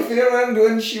a knife in her hand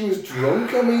when she was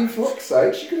drunk. I mean, fuck's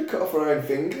sake, she could have cut off her own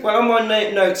finger. Well, on my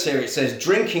notes here it says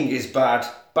drinking is bad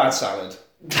salad.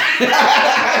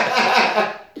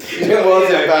 It was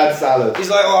a bad salad. He's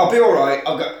like, oh, I'll be alright.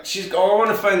 I want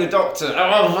to phone the doctor.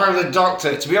 I want to phone the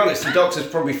doctor. To be honest, the doctor's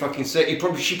probably fucking sick.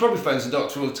 She probably phones the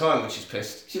doctor all the time when she's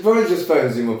pissed. She probably just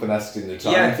phones him up and asks him the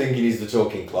time, Yeah. thinking he's the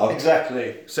talking clock.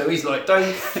 Exactly. So he's like,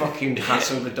 don't fucking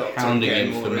hassle the doctor. Hounding again,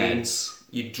 him for Maureen. meds.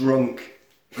 You drunk.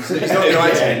 He's not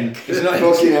right. He's not.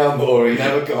 Fucking hell, Maureen,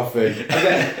 have a coffee.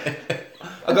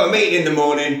 I got a meeting in the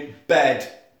morning. Bed.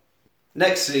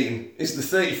 Next scene is the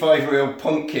 35-year-old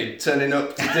punk kid turning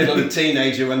up to diddle a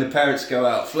teenager when the parents go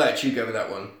out. Fletch, you go with that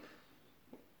one.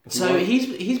 So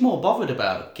he's more bothered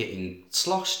about getting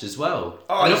sloshed as well.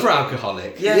 Oh, Another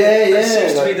alcoholic. Yeah, Yeah, that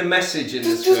seems to like- be the message in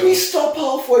this Doesn't film. he stop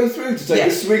halfway through to take Yeah.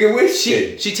 a swig of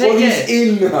whiskey? She While takes he's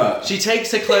in her. She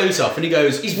takes her clothes off and he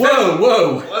goes, He's whoa,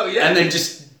 whoa, Well, yeah. and then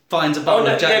just finds a Oh bottle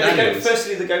no! of Jack Daniels.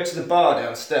 Firstly, they go to the bar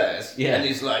downstairs, Yeah. and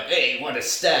he's like, "Hey, what a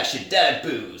stash of dad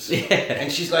booze!" Yeah. And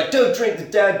she's like, "Don't drink the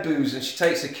dad booze," and she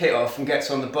takes her kit off and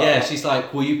gets on the bar. Yeah, she's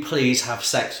like, will you please have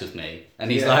sex with me? And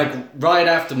he's Yeah. like, right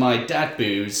after my dad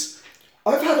booze.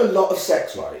 I've had a lot of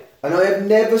sex, right? And I have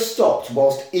never stopped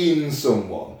whilst in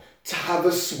someone to have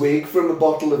a swig from a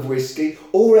bottle of whiskey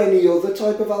or any other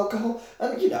type of alcohol.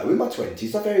 And, you know, in my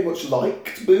 20s, I very much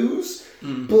liked booze.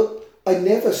 But I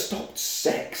never stopped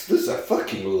sex. There's a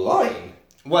fucking line.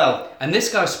 Well, And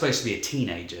this guy's supposed to be a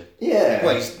teenager. Yeah.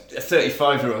 he's a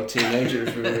 35-year-old teenager,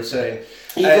 as we were saying.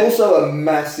 He's also a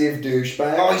massive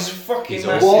douchebag. Oh, he's a fucking He's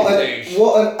massive douche.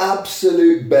 what an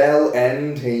absolute bell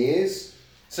end he is.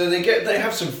 So they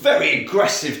have some very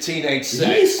aggressive teenage He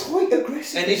is sex, quite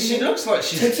aggressive. and isn't she he? looks like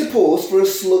she's Takes a pause for a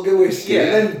slug of whiskey Yeah.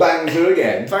 and then bangs her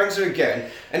again. bangs her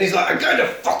again, and he's like, "I'm going to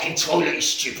fucking toilet, you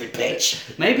stupid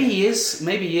bitch." Maybe he is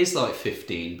like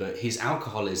 15, but his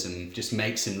alcoholism just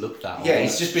makes him look that old. Yeah,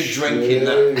 he's just been drinking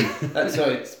True. that. That's how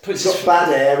it puts He's his got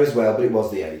bad hair as well, but it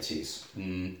was the 80s.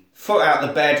 foot out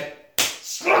the bed.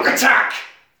 Slug attack!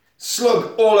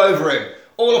 Slug all over him,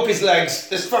 all up his legs.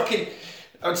 There's fucking.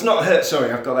 Oh, it's not hurt.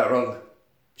 Sorry, I've got that wrong.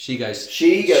 She goes,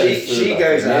 She goes through she that.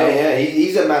 goes yeah, out. Yeah,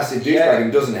 he's a massive douchebag Yeah.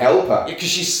 and doesn't help her. Because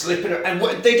she's slipping, and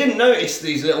they didn't notice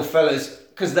these little fellas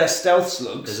because they're stealth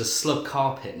slugs. there's a slug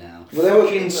carpet now. Well, they were,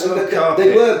 Fucking slug they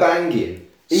carpet. were banging.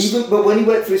 But when he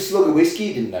went for his slug of whiskey,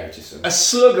 he didn't notice them. A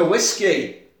slug of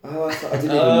whiskey. Oh, I didn't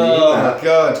even Oh read my that.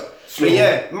 god! But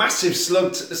yeah, massive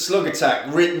slug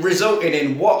attack, resulting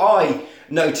in what I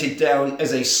noted down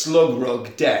as a slug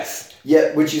rug death.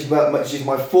 Yeah, which is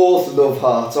my fourth love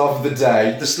heart of the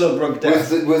day. The slug rug Was death.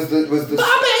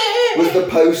 the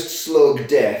post slug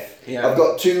death. Yeah. I've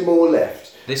got two more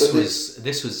left. This But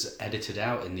was edited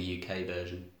out in the UK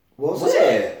version. was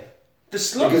it? The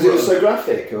slug Because it was so rug.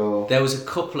 graphic, or There was a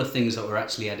couple of things that were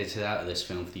actually edited out of this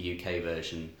film for the UK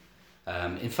version.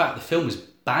 In fact, the film was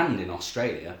banned in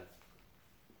Australia.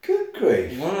 good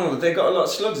grief. Wow, they got a lot of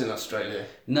slugs in Australia.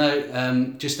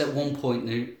 No, just at one point,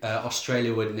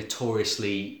 Australia were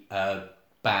notoriously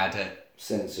bad at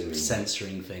Sensory.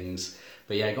 censoring things.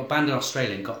 But yeah, it got banned in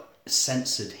Australia and got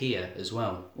censored here as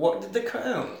well. What did they cut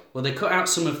out? Well, they cut out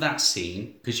some of that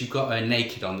scene because you've got her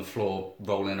naked on the floor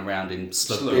rolling around in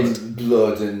slug Slug. blood. In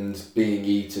blood and being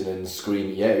eaten and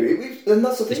screaming. Yeah, and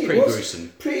that's the thing. It's it pretty was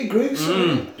gruesome. Pretty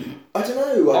gruesome. I don't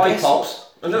know. I Eye guess, pops.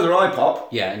 Another eye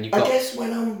pop. Yeah, and you've I got guess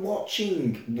when I'm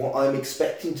watching what I'm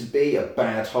expecting to be a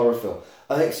bad horror film,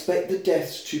 I expect the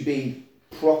deaths to be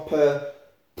proper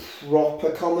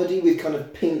comedy with kind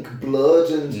of pink blood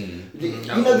and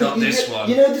No, not this one.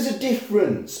 You know, there's a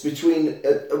difference between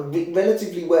a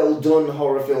relatively well done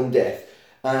horror film death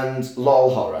and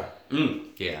lol horror.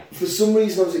 yeah. For some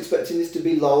reason, I was expecting this to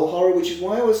be lol horror, which is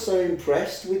why I was so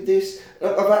impressed with this.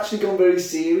 I've actually gone very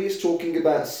serious talking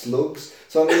about slugs,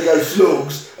 so I'm going to go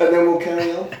slugs, and then we'll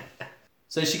carry on.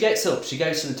 So she gets up, she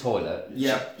goes to the toilet.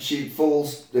 Yeah. She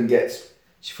falls and gets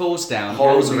She falls down,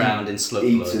 Horribly rolls around in slug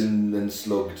blood. eaten and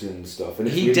slugged and stuff. And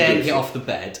it's He really daren't good get stuff. off the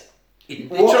bed. He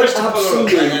What tries an to pull her up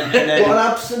absolute, and then what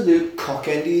an absolute cock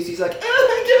end he is. He's like, oh,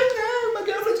 I don't know, my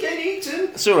girlfriend's getting eaten.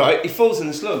 it's alright, he falls in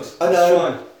the slugs. I It's know.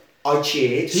 fine. I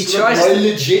cheered. He tries I to-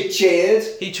 legit cheered.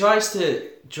 He tries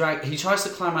to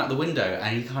climb out the window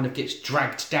and he kind of gets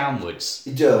dragged downwards.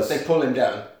 He does. They pull him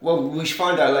down. Well, we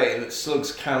find out later that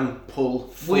slugs can pull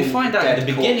full We find out at dead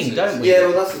the beginning, corpses. don't we? Yeah,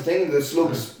 well, that's the thing. The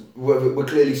slugs were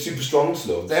clearly super strong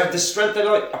slugs. They have the strength, they're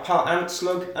like a part ant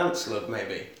slug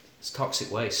maybe. It's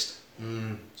toxic waste.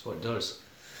 That's what it does.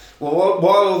 Well,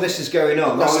 while all this is going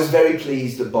on, I was very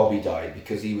pleased that Bobby died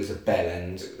because he was a bell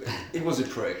end. he was a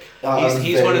prick.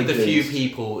 He's one of the few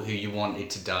people who you wanted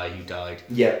to die who died.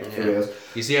 Yeah, for real.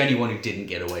 He's the only one who didn't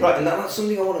get away Right, with and it. that's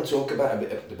something I want to talk about a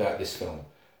bit about this film.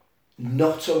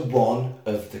 Not a one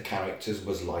of the characters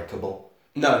was likable.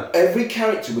 No. Every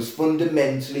character was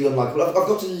fundamentally unlikable. I've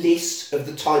got a list of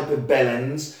the type of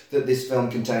bellends that this film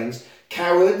contains.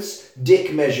 Cowards,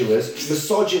 dick measurers,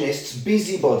 misogynists,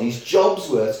 busybodies,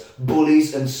 jobsworths,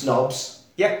 bullies and snobs.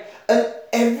 Yeah. And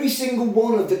every single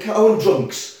one of the... and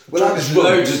drunks. Well, There's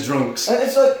loads of drunks. And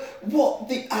it's like, what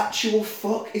the actual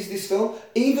fuck is this film?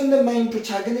 Even the main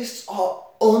protagonists are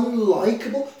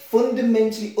unlikable,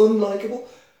 fundamentally unlikable.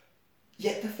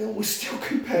 Yet the film was still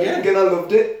compelling and I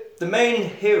loved it. The main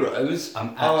heroes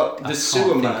are I the can't sewer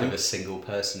think man. of a single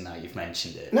person now you've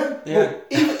mentioned it. No, Yeah.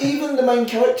 well, even the main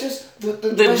characters, the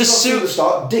sewer- the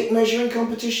start, dick measuring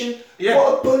competition. Yeah.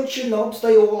 What a bunch of knobs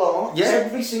they all are. Yeah.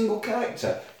 Every single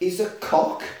character is a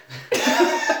cock.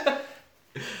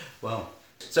 Well,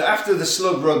 So after the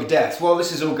slug rug death, while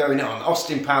this is all going on,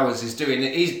 Austin Powers is doing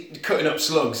it. He's cutting up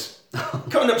slugs.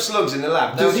 Cutting up slugs in the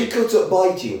lab. Does he cut up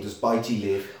Bitey or does Bitey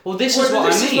live? well, this Well, is what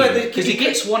this is I where mean. they- Because he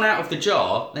gets one out of the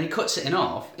jar, then he cuts it in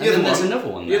half, and The then other there's one- another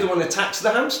one The there. other one attacks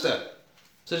the hamster.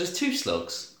 So there's two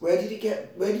slugs. Where did he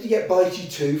get Bitey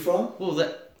 2 from? Well,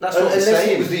 That's what I'm Unless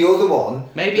saying. it was the other one.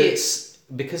 maybe that- it's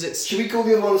because it's Should we call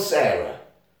the other one Sarah?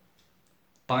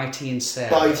 Bitey and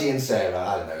Sarah. Bitey and Sarah.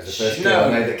 I don't know. It was the first No,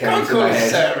 girl name that came can't into call my her head.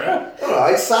 Sarah.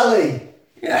 Alright, Sally.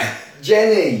 Yeah.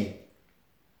 Jenny.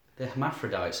 They're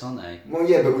hermaphrodites, aren't they? Well,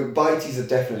 yeah, but with Bitey's are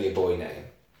definitely a boy name.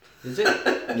 Is it?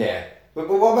 Yeah. But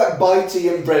what about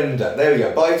Bitey and Brenda? There we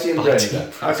go, Bitey and Bitey.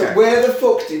 Brenda. Okay. So where the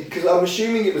fuck did... Because I'm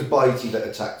assuming it was Bitey that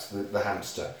attacked the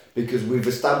hamster. Because we've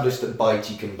established that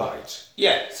Bitey can bite.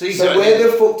 Yeah. So he's So got- where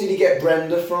the fuck did he get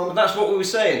Brenda Well, from? that's what we were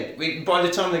saying. By the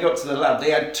time they got to the lab,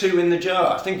 they had two in the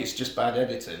jar. I think it's just bad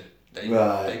editing. They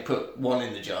Right. put one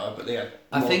in the jar, but they had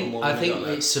I more than think one I when they think got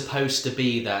there. it's supposed to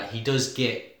be that he does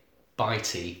get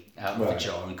Bitey out of Right. the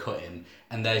jar and cut him,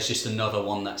 and there's just another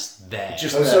one that's there.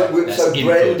 Just Oh, so there. That's so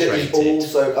Brenda is infiltrated.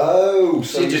 also... Oh,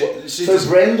 so, She so just-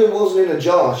 Brenda wasn't in a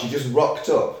jar, she just rocked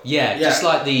up. Yeah, Yeah. just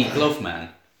like the glove man.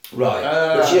 Right.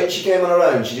 But she came on her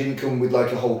own, she didn't come with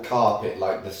like a whole carpet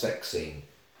like the sex scene.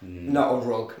 Not a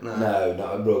rug. No. No,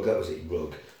 not a rug, that was it,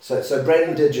 rug. So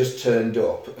Brenda just turned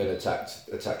up and attacked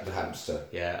the hamster.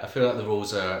 Yeah, I feel like the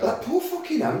rules are That poor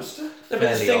fucking hamster. But the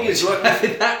fairly thing is, obvious.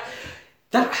 like, that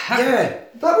yeah,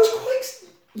 That was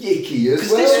quite yicky as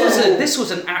because well. this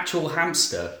was an actual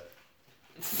hamster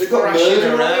They got thrashing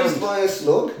murderized around. by a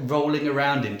slug. rolling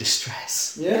around in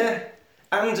distress. yeah.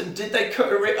 And did they cut?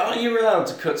 Are you allowed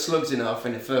to cut slugs in half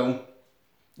in a film?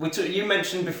 You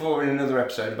mentioned before in another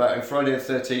episode about in Friday the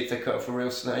 13th they cut off a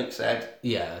real snake's head.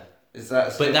 Yeah, Is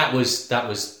that? but that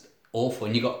was awful.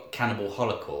 And you got Cannibal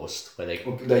Holocaust where they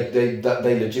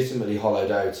They legitimately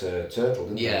hollowed out a turtle,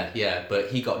 didn't they? yeah, but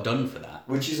he got done for that.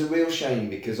 Which is a real shame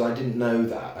because I didn't know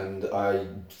that and I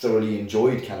thoroughly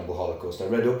enjoyed Cannibal Holocaust. I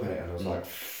read up on it and I was like,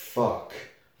 fuck.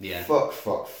 Yeah.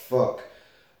 Fuck.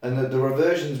 And there were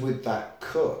versions with that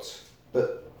cut,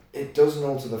 but it doesn't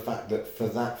alter the fact that for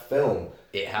that film,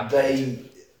 It happened.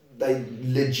 they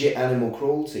legit animal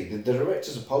cruelty. The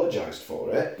directors apologised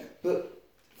for it, but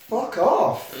fuck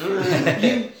off.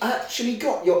 You actually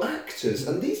got your actors,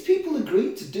 and these people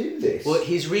agreed to do this. Well,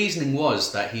 his reasoning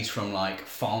was that he's from like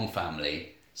farm family,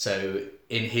 so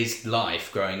in his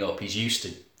life growing up, he's used to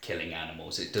killing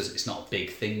animals. It's not a big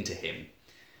thing to him.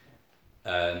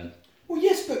 Well,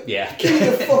 yes, but Yeah. killing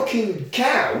a fucking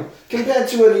cow compared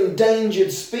to an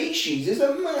endangered species is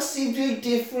a massively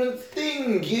different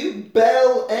thing, you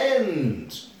bell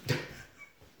end.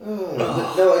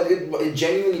 It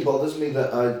genuinely bothers me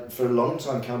that for a long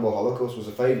time Cannibal Holocaust was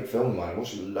a favourite film of mine. I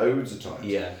watched it loads of times.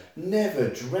 Yeah. Never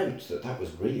dreamt that was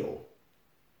real.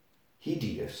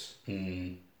 Hideous.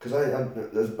 Because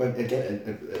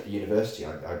again, at university,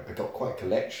 I got quite a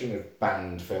collection of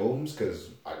banned films because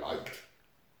I liked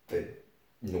the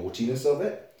naughtiness of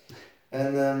it.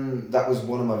 And that was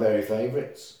one of my very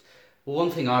favourites. Well,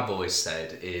 one thing I've always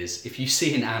said is if you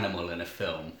see an animal in a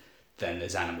film, then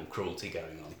there's animal cruelty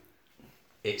going on.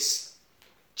 It's,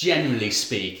 generally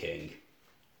speaking,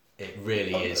 it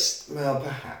really is. Well,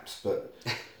 perhaps, but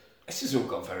This has all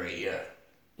got very.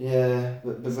 yeah,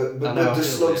 but I know, I the feel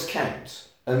slugs it. count.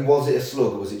 And was it a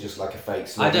slug or was it just like a fake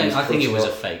slug? I think it was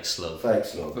a fake slug. fake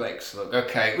slug. Fake slug.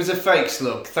 Okay, it was a fake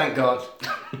slug. Thank God.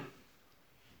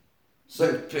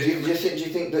 So do you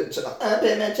think that I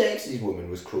bet my Texas woman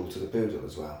was cruel to the poodle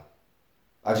as well?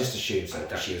 I just assumed so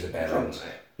because she was a bear. Probably.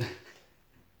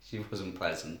 She wasn't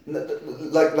pleasant.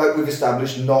 Like we've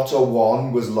established, not a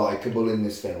one was likable in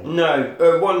this film. No,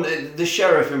 the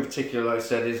sheriff in particular, I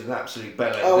said, is an absolute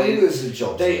belly. Oh, he was a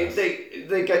job.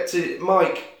 They get to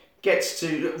Mike gets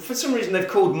to, for some reason they've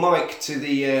called Mike to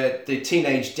the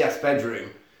teenage death bedroom,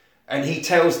 and he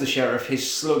tells the sheriff his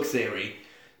slug theory.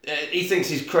 He thinks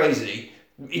he's crazy.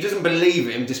 He doesn't believe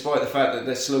him, despite the fact that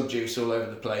there's slug juice all over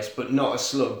the place, but not a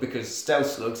slug because stealth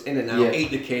slugs in and out,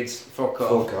 eat the kids, fuck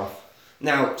off. Fuck off.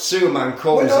 Now Sewerman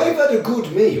calls When I've him. had a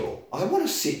good meal, I want to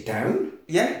sit down.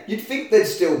 Yeah. You'd think they'd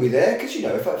still be there because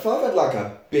if I've had like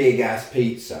a big ass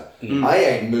pizza, I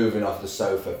ain't moving off the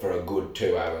sofa for a good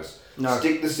 2 hours. No.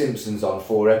 Stick The Simpsons on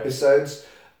 4 episodes.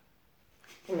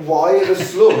 Why are the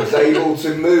slugs able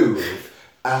to move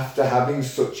after having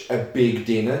such a big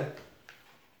dinner?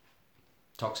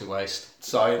 Toxic waste.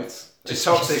 Science. It's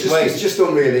Toxic just, waste. It's just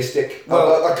unrealistic.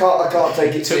 Well, I can't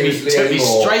take it Took me seriously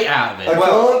anymore. straight out of it. I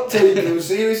can't take them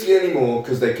seriously anymore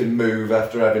because they can move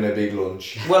after having a big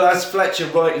lunch. Well, as Fletcher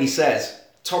rightly says,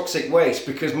 toxic waste,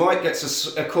 because Mike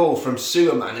gets a call from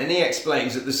Sewerman and he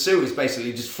explains that the sewer is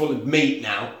basically just full of meat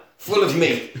now. Full of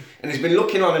meat. And he's been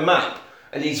looking on a map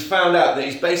and he's found out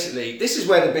that this is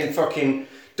where they've been fucking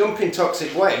dumping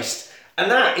toxic waste, and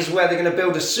that is where they're going to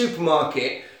build a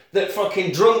supermarket that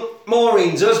fucking drunk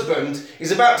Maureen's husband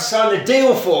is about to sign a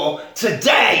deal for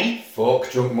today.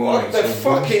 Fuck Drunk Maureen's What the husband.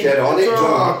 fucking- Get on it, Oh,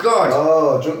 Drunk. God.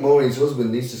 Oh, Drunk Maureen's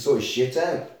husband needs to sort his shit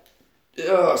out.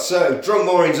 Oh, so drunk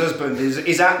Maureen's husband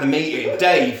is at the meeting.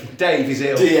 Dave is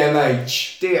ill.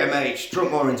 DMH,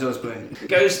 drunk Maureen's husband,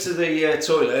 goes to the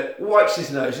toilet, wipes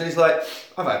his nose, and he's like,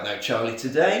 I've had no Charlie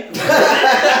today.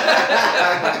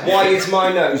 Why is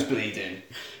my nose bleeding?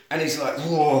 And he's like,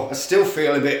 whoa, I still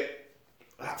feel a bit.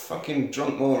 That fucking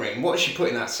drunk Maureen. What did she put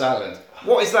in that salad?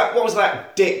 What is that? What was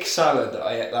that dick salad that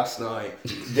I ate last night?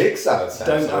 Dick salad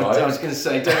sounds alright. I was going to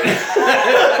say, don't.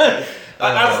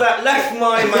 Has that left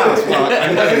my mouth? Mark?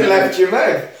 It hasn't left your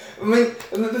mouth. I mean,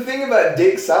 and the thing about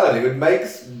dick salad, it would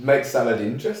make salad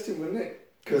interesting, wouldn't it?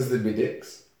 Because there'd be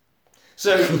dicks.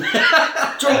 So,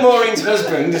 drunk Maureen's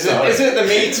husband is at the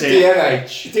meeting.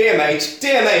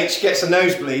 DMH gets a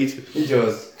nosebleed. He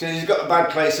does. Because he's got a bad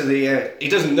case of the. He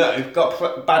doesn't know. Got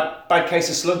a bad case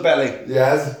of slug belly.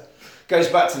 Yes. Goes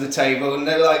back to the table and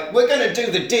they're like, we're going to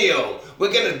do the deal.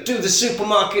 We're going to do the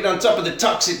supermarket on top of the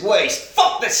toxic waste.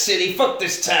 Fuck this city. Fuck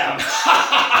this town.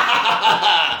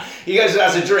 He goes and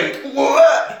has a drink.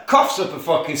 What? Coughs up a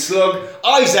fucking slug.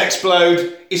 Eyes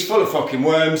explode. He's full of fucking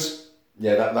worms.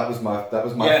 Yeah, that was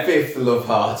my fifth love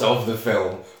heart of the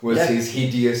film, was his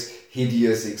hideous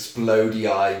explodey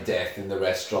eye death in the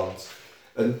restaurant.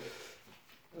 And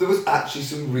there was actually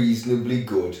some reasonably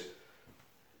good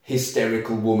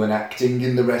hysterical woman acting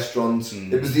in the restaurant.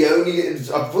 It was the only,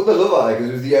 I put the love eye because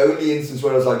it was the only instance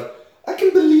where I was like, I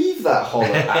can believe that horror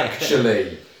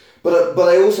actually. But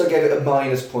I also gave it a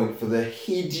minus point for the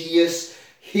hideous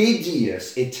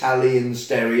Italian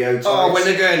stereotypes. Oh, when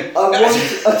they're going...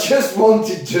 I just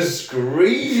wanted to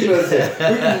scream as it.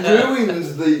 It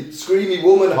ruins the screamy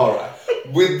woman horror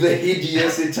with the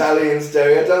hideous Italian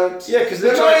stereotypes. Yeah, because they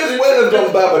might as well have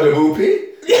done Baba the Whoopie.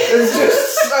 It's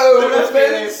just so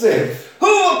offensive.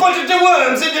 Who put the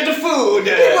worms into the food?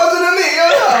 It wasn't a me.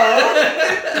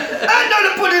 I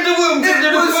don't put the worms into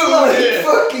It the was food. like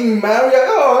fucking Mario.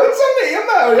 Oh, it's a me, a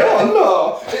Mario. Oh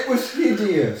no, it was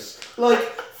hideous. Like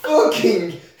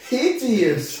fucking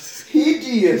hideous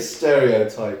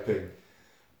stereotyping.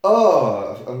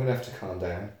 Oh, I'm gonna have to calm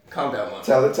down. Calm down, man.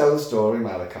 Tell the story,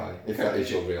 Malachi, if that is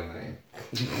your real name.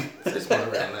 This is my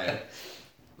real name.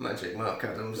 Magic Mark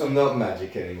Adams. I'm not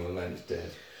magic anymore, the man's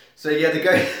dead. So yeah, the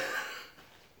guy,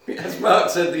 as Mark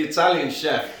said, the Italian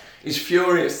chef is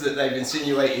furious that they've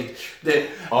insinuated that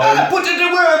I put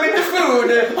the worm in the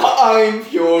food. I'm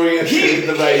furious with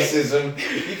the racism.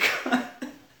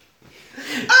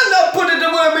 I'm not putting the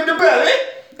worm in the belly.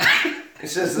 He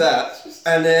says that.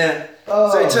 And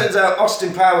so it turns out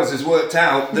Austin Powers has worked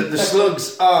out that the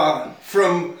slugs are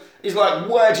from... He's like,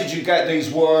 where did you get these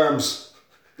worms?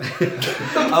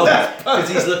 Because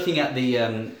he's looking at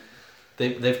the...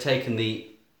 They've taken the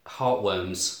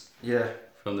heartworms Yeah.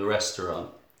 from the restaurant,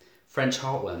 French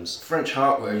heartworms. French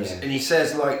heartworms, Yeah. and he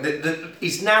says like that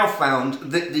he's now found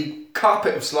that the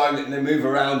carpet of slime that they move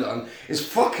around on is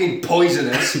fucking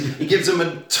poisonous. He gives them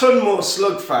a ton more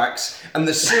slug facts, and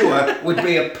the sewer would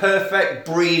be a perfect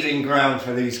breeding ground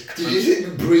for these. Did you see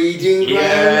the breeding ground?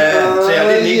 Yeah, see, I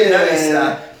didn't even yeah. notice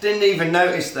that. Didn't even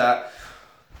notice that.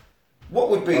 What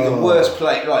would be the worst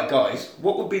place, like guys?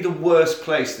 What would be the worst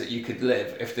place that you could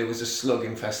live if there was a slug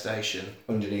infestation?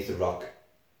 Underneath a rock.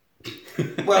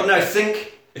 Well, no,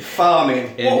 think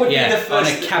farming. What would be the on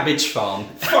first a cabbage farm.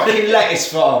 fucking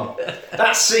lettuce farm?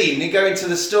 That scene, you go into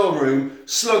the storeroom,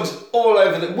 slugs all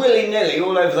over the willy-nilly,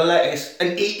 all over the lettuce,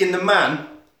 and eating the man.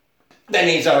 Then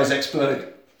his eyes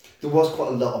explode. There was quite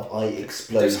a lot of eye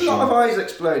explosion. There's a lot of eyes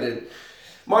exploding.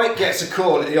 Mike gets a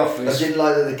call at the I office. didn't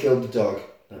like that they killed the dog.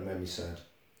 That made me sad.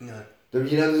 No.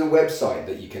 You know, there's a website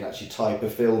that you can actually type a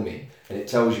film in, and it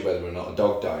tells you whether or not a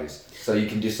dog dies. So you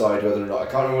can decide whether or not. I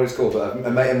can't remember what it's called, but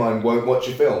a mate of mine won't watch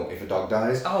a film if a dog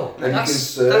dies. Oh, and that you can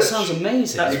search. that sounds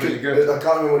amazing. That's You really can- good. I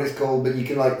can't remember what it's called, but you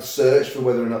can like search for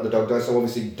whether or not the dog dies. So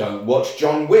obviously, don't watch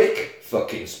John Wick.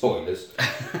 Fucking spoilers.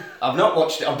 I've not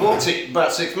watched it. I bought it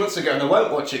about 6 months ago, and I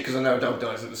won't watch it because I know a dog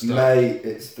dies at the start. Mate,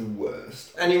 it's the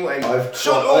worst. Anyway, I've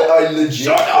shut tried, up! I legit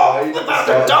Shut tried up at about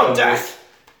start the dog of death!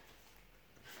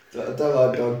 this. I don't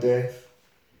like dog death.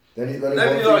 There's only Nobody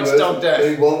one thing likes worse- dog death.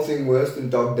 There's one thing worse than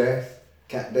dog death.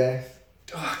 Cat death.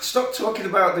 Oh, stop talking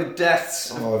about the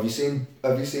deaths. Oh, have you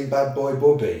seen Bad Boy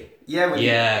Bubby? Yeah, when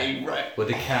Yeah. he With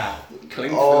a cat.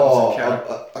 cling Oh, films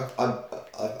a cat.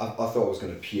 I thought I was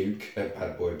going to puke at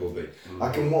Bad Boy Bubby. I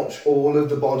can watch all of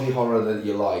the body horror that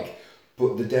you like,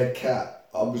 but the dead cat,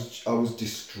 I was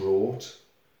distraught.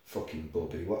 Fucking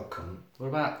Bubby, what a cunt. What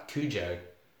about Cujo?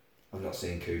 I'm not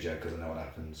seeing Cujo because I know what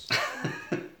happens.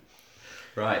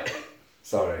 Right.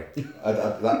 Sorry.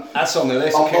 That's on the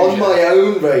list. On Cujo. my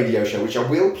own radio show, which I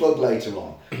will plug later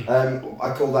on,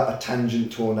 I call that a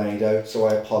tangent tornado, so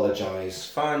I apologise.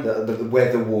 Fine. The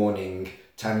weather warning,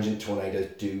 tangent tornadoes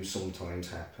do sometimes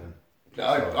happen.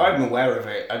 I'm aware of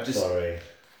it. I just Sorry.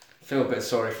 feel a bit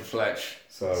sorry for Fletch.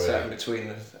 Sorry. Sat in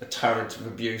between a torrent of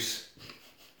abuse.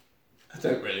 I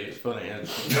don't really. It's funny.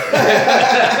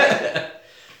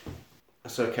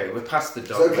 It's okay. We're past the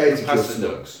dog. It's okay We're to kill past the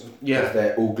dog. slugs. Yeah. If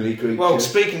they're ugly creatures. Well,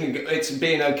 speaking of it's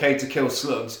being okay to kill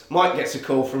slugs, Mike gets a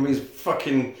call from his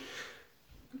fucking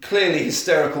clearly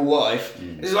hysterical wife.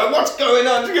 He's like, "What's going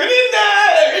on? Get in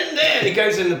there, in there!" And he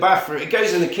goes in the bathroom. He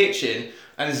goes in the kitchen,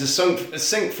 and there's a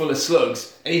sink full of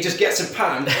slugs. And he just gets a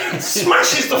pan and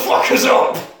smashes the fuckers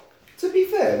up. To be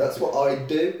fair, that's what I'd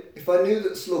do. If I knew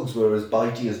that slugs were as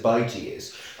bitey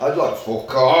is, I'd like,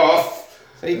 fuck off.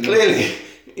 He clearly,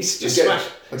 he's just smashed.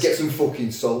 I'd get some fucking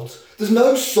salt. There's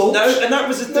no salt. No, and that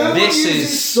was the thing. No one This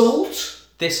uses is- salt.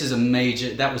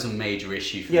 That was a major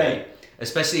issue for Yeah. me.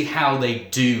 Especially how they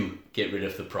do get rid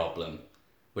of the problem,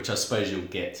 which I suppose you'll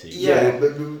get to. Yeah.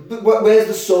 But where's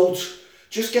the salt?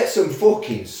 Just get some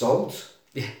fucking salt.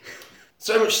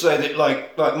 So much so that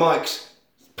like Mike's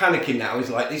panicking now. He's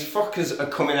like, these fuckers are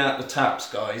coming out the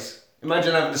taps, guys.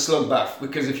 Imagine having a slug bath,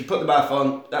 because if you put the bath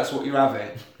on, that's what you're having.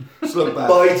 Slug bath.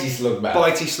 Bitey slug bath.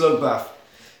 Bitey slug bath.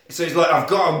 So he's like, I've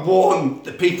got to warn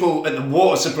the people at the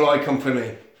water supply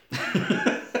company.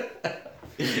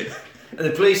 And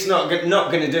the police not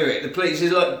going to do it. The police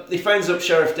is like, he phones up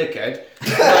Sheriff Dickhead.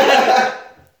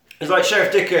 He's like,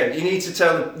 Sheriff Dickhead, you need to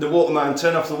tell the waterman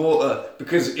turn off the water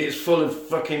because it's full of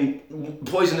fucking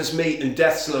poisonous meat and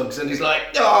death slugs. And he's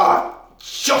like,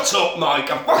 shut up,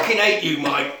 Mike. I fucking hate you,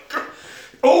 Mike.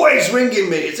 Always ringing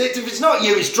me. If it's not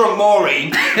you, it's Drunk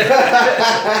Maureen.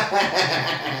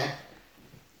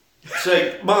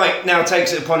 So Mike now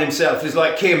takes it upon himself. He's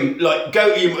like, Kim, like,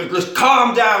 go, you, just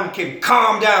calm down, Kim,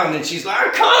 calm down. And she's like, I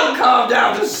can't calm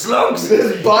down, there's slugs.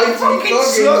 There's bitey Fucking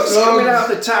slugs coming out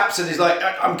of the taps. And he's like,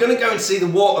 I'm going to go and see the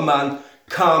waterman,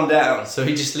 calm down. So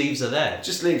he just leaves her there.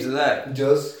 Just leaves her there. He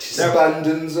does. No.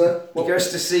 Abandons her. He goes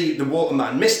to see the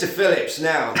waterman, Mr. Phillips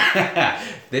now.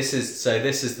 This is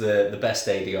the best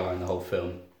ADR in the whole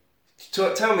film.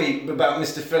 Tell me about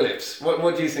Mr. Phillips.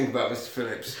 What do you think about Mr.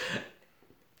 Phillips?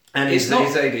 And It's his not-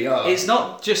 ADR. It's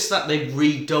not just that they've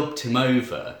redubbed him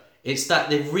over, it's that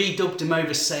they've redubbed him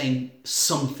over saying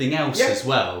something else Yeah. as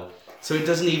well. So it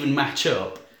doesn't even match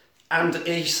up. And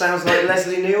he sounds like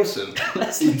Leslie Nielsen.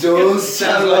 He does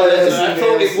Sounds like Leslie. I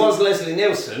thought it was Leslie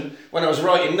Nielsen when I was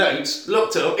writing notes.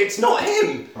 Looked up, it's not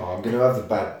him. Oh, I'm gonna have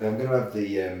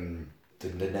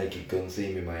the Naked Gun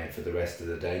theme in my head for the rest of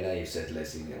the day. Now you've said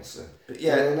Leslie Nielsen. But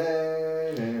yeah.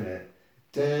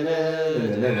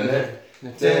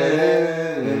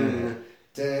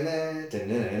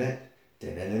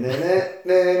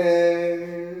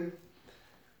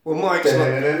 Well,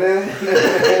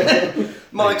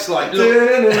 Mike's like,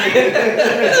 look,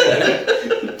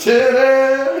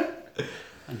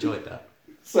 Enjoyed that.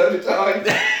 So did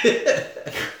I.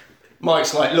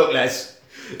 Mike's like, look, Les,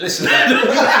 listen,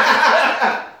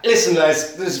 Les. Listen,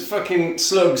 Les, there's fucking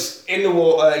slugs in the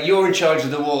water. You're in charge of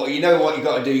the water. You know what you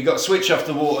got to do. You got to switch off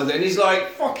the water. Then he's like,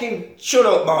 fucking shut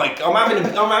up, Mike. I'm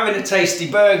having a tasty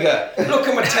burger. Look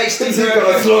at my tasty Has it got a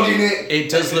burger. slug in it?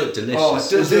 It does look delicious. Oh, it It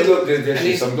does did look and delicious.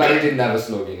 he's- I'm glad he didn't have a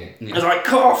slug in it. I was like,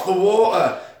 cut off the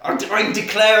water. I'm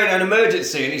declaring an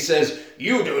emergency. And he says,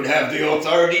 you don't have the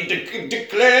authority to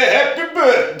declare happy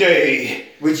birthday.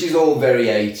 Which is all very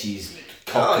 80s.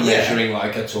 Cock Oh, yeah. measuring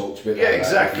like I talked about. Yeah,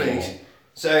 exactly.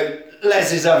 So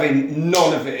Les is having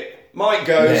none of it. Mike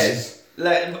goes.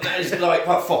 Les is like,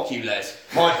 oh, fuck you, Les.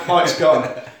 Mike's gone.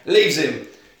 Leaves him.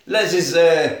 Les's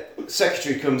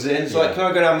secretary comes in. It's like, can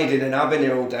I go down my dinner now? I've been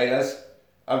here all day, Les.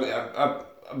 I've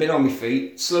been on my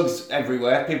feet. Slugs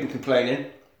everywhere. People complaining.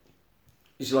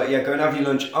 He's like, yeah, go and have your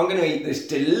lunch. I'm going to eat this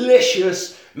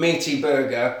delicious meaty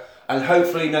burger, and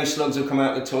hopefully no slugs will come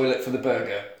out the toilet for the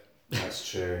burger. That's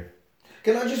true.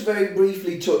 Can I just very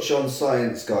briefly touch on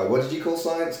Science Guy? What did you call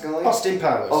Science Guy? Austin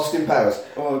Powers. Austin Powers.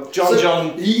 Or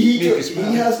John He Mucus he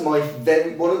Powers. has one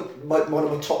of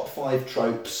my top 5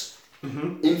 tropes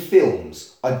in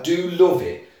films. I do love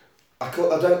it. I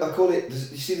call it.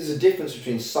 You see, there's a difference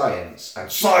between science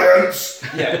and science.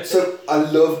 Yeah. So I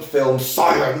love film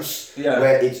science, Yeah.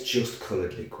 where it's just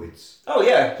coloured liquids. Oh,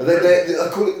 yeah. I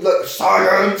call it like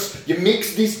science. You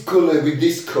mix this colour with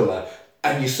this colour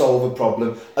and you solve a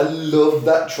problem. I love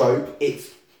that trope. It's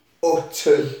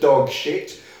utter dog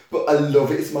shit, but I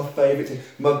love it. It's my favourite thing.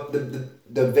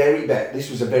 The very best. This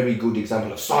was a very good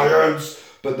example of science,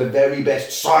 but the very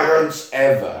best science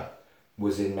ever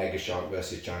was in Mega Shark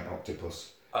versus Giant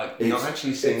Octopus. I've not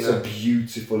actually seen It's that. a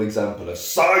beautiful example of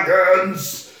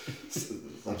science.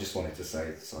 I just wanted to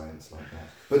say science like that.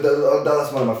 But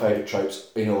that's one of my favourite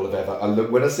tropes in all of ever.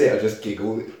 When I see it, I just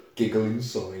giggle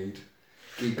inside.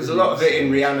 There's a lot of it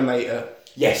in Reanimator.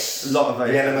 Yes, A lot of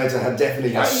it. The animator had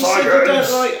definitely has You said you don't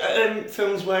science. like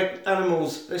films where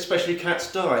animals, especially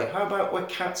cats, die. How about where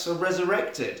cats are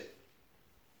resurrected?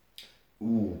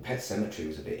 Ooh, Pet Sematary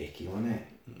was a bit icky, wasn't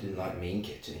it? Didn't like Mean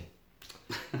Kitty.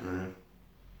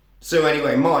 So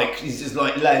anyway, Mike, he's just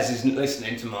like, Les isn't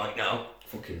listening to Mike now.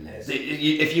 Fucking Les.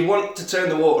 If you want to turn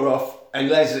the water off and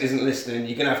Les isn't listening,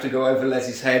 you're going to have to go over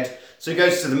Les's head. So he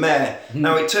goes to the mayor.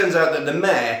 Now it turns out that the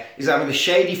mayor is having a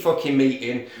shady fucking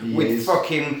meeting with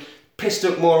fucking pissed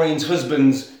up Maureen's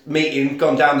husband's meeting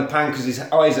gone down the pan because his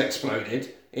eyes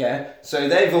exploded. Yeah, so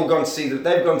they've all gone to see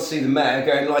the mayor,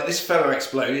 going like, this fella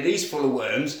exploded. He's full of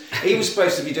worms. He was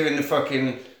supposed to be doing the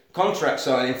fucking contract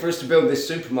signing for us to build this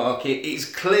supermarket. It's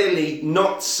clearly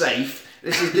not safe.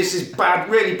 This is bad,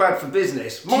 really bad for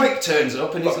business. Mike turns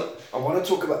up and he's like, I want to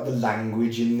talk about the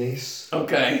language in this.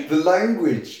 okay. The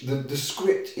language, the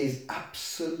script is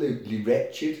absolutely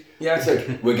wretched. Yeah. It's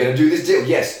like, we're going to do this deal.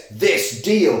 Yes, this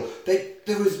deal.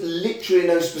 There was literally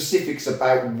no specifics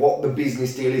about what the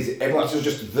business deal is. Everyone was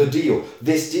just the deal,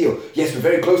 this deal. Yes, we're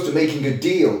very close to making a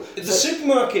deal. It's a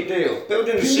supermarket deal.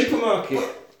 Building a supermarket.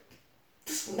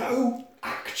 There's no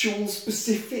actual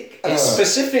specific.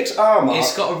 Specifics are, Mark.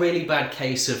 It's got a really bad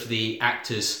case of the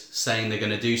actors saying they're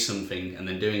going to do something and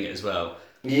then doing it as well.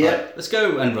 Yeah. Like, let's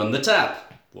go and run the tap.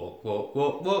 Walk.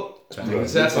 Turning the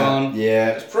tap on. Yeah.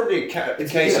 It's probably a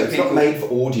It's, case of it's people. not made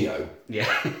for audio. Yeah.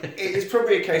 It's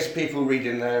probably a case of people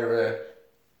reading their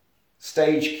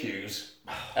stage cues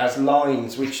as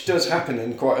lines, which does happen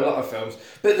in quite a lot of films.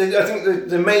 But I think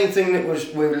the main thing that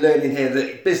we were learning here,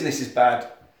 that business is bad,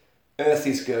 Earth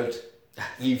is good.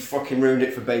 You fucking ruined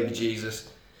it for baby Jesus.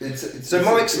 Mike's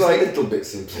it's like- a little bit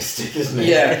simplistic, isn't it?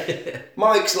 Yeah.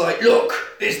 Mike's like, look,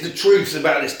 this is the truth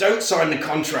about this. Don't sign the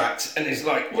contract. And it's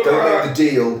like, Don't make the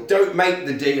deal. Don't make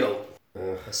the deal.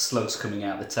 Slugs coming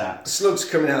out the tap. Slugs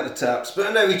coming out the taps.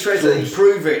 But no, he tries to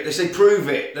prove it. They say prove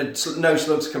it. That no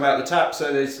slugs come out the tap.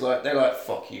 So they're like,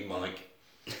 fuck you, Mike.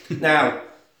 Now,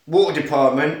 water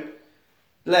department,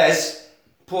 Les,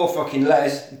 poor fucking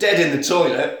Les, dead in the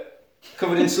toilet,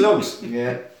 covered in slugs.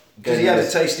 Yeah. Because he had a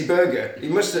tasty burger. He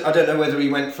must have, I don't know whether he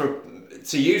went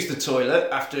to use the toilet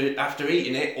after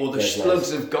eating it, or the Dead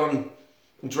slugs Les. have gone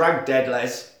and dragged dead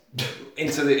Les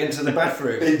into the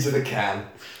bathroom. Into the can.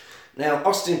 Now,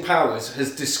 Austin Powers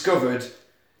has discovered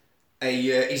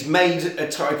he's made a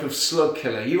type of slug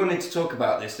killer. You wanted to talk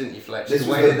about this, didn't you, Fletch? This The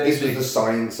was way the that they do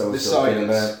science I the was talking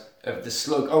science about. of the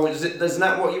slug. Oh, isn't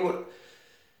that what you want?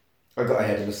 I got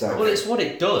ahead of myself. Well, it's what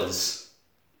it does.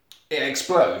 It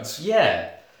explodes.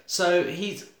 Yeah. So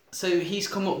he's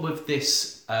come up with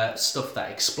this stuff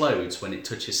that explodes when it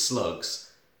touches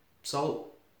slugs. Salt.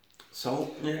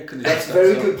 Salt? Yeah, could have That's a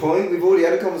very good point. We've already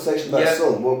had a conversation about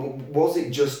salt. Well, was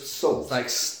it just salt? It's like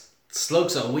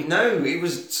slugs are weak. No, it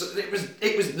was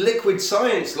liquid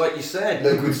science, like you said.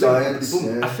 Liquid science.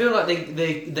 I feel like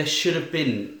there should have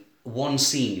been one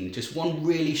scene, just one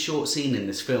really short scene in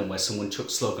this film where someone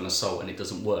chucks slug on a salt and it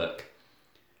doesn't work.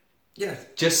 Yeah.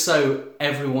 Just so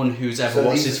everyone who's ever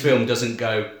watched this film doesn't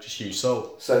go, just use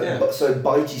salt. So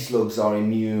bitey slugs are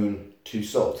immune to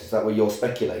salt. Is that what you're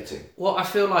speculating? Well, I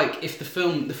feel like if the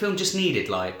film just needed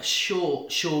like a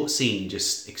short scene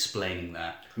just explaining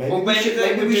that.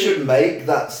 Maybe we should make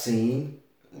that scene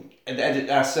and edit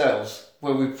ourselves.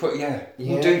 Where we put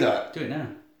we'll do that. Do it now.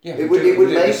 Yeah, it would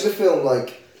make the film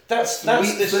like that's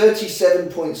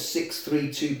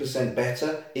 37.632%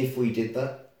 better if we did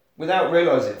that. Without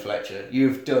realising, Fletcher,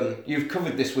 you've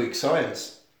covered this week's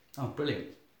science. Oh, brilliant.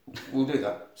 We'll do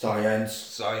that.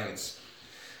 Science.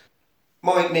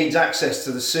 Mike needs access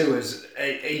to the sewers.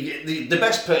 The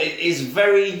best part, it is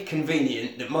very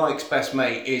convenient that Mike's best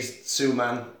mate is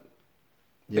Sewerman.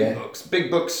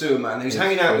 Big Bucks Sewerman, who's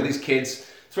hanging out with his kids,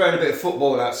 throwing a bit of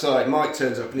football outside. Mike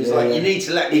turns up and he's like, you need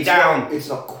to let me down. It's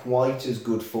not quite as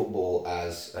good football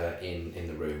as in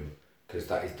The Room, because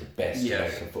that is the best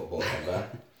American football ever.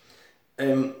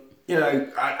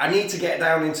 I need to get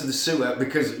down into the sewer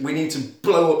because we need to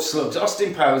blow up slugs.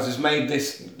 Austin Powers has made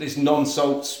this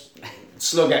non-salt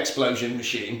slug explosion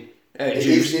machine.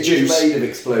 Juice. It's made of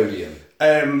explodium.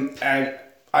 And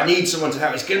I need someone to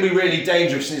help. It's going to be really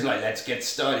dangerous. And he's like, let's get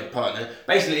started, partner.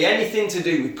 Basically, anything to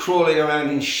do with crawling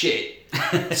around in shit,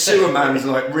 Sewerman's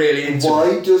like really into.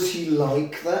 Why does he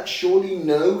like that? Surely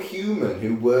no human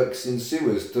who works in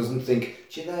sewers doesn't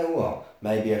think, do you know what?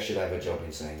 Maybe I should have a job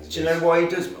in Sainsbury's. Do you know why he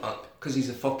does, Mark? Because he's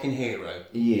a fucking hero.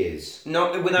 He is.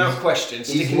 Not without question.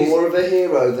 He's more of a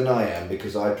hero than I am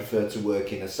because I prefer to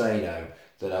work in a Sano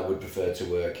than I would prefer to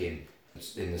work in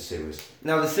the sewers.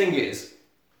 Now the thing is,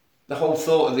 the whole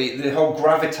thought of the whole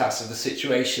gravitas of the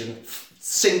situation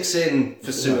sinks in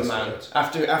for Sewerman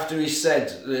after he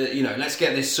said, let's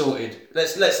get this sorted.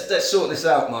 Let's sort this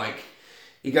out, Mike.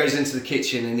 He goes into the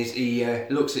kitchen and he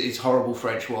looks at his horrible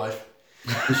French wife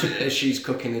as she's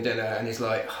cooking the dinner, and he's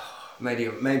like, maybe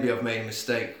I've made a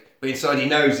mistake. But inside he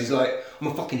knows, he's like, I'm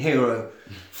a fucking hero.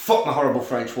 Fuck my horrible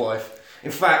French wife.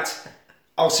 In fact,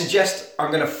 I'll suggest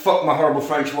I'm going to fuck my horrible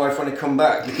French wife when I come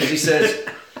back, because he says,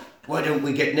 why don't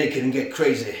we get naked and get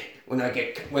crazy when I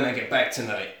get back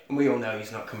tonight? And we all know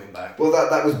he's not coming back. Well,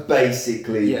 that was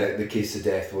basically the kiss of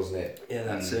death, wasn't it? Yeah,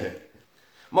 that's it.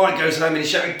 Mike goes home and he's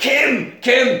shouting, Kim,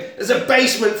 there's a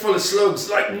basement full of slugs.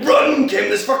 Like, run, Kim,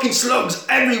 there's fucking slugs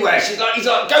everywhere. He's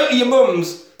like, go to your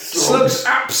mum's. Slugs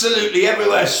absolutely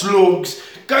everywhere. Slugs.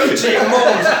 Go to your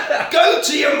mum's. Go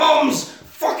to your mum's.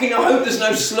 Fucking, I hope there's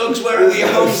no slugs wherever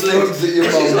your mum's live.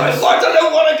 She's like, I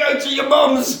don't want to go to your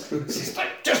mum's. She's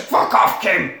like, just fuck off,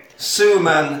 Kim.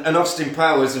 Sewerman and Austin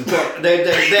Powers have got,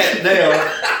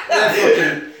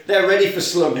 they're ready for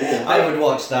slug war. I would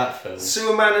watch that film.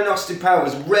 Sewerman and Austin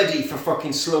Powers ready for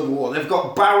fucking slug war. They've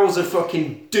got barrels of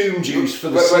fucking doom juice for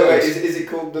the slugs. Wait, is it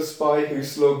called The Spy Who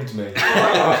Slugged Me?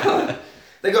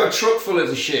 They got a truck full of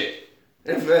the shit.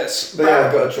 They have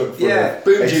got a truck full of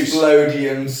boom juice.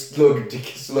 Explodium slug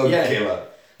killer.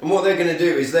 And what they're going to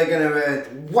do is they're going to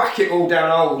whack it all down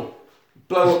hole,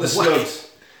 blow up the slugs.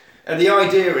 And the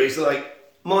idea is like,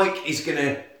 Mike is going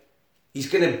to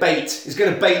bait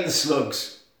the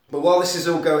slugs. But while this is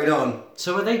all going on...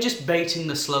 So are they just baiting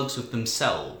the slugs with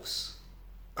themselves?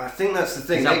 I think that's the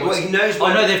thing. He knows. Oh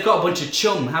no, they've got a bunch of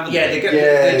chum, haven't they?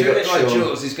 They're doing it like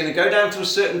Jaws. He's going to go down to a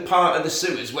certain part of the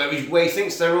sewers where he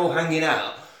thinks they're all hanging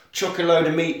out, chuck a load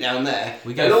of meat down there.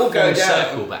 They'll all go down.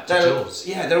 Circle back to Jaws.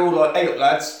 Yeah, they're all like, hey up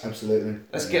lads. Absolutely.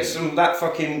 Let's get some of that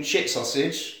fucking shit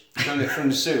sausage from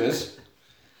the sewers.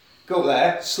 Go up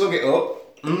there, slug it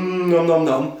up, nom nom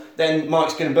nom. Then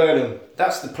Mike's going to burn them.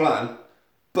 That's the plan.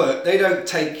 But they don't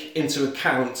take into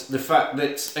account the fact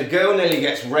that a girl nearly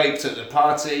gets raped at the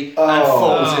party and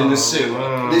falls in the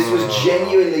sewer. This was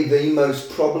genuinely the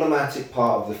most problematic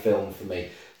part of the film for me.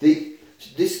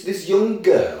 This young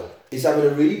girl is having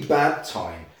a really bad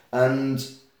time and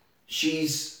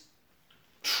she's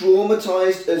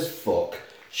traumatised as fuck.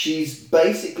 She's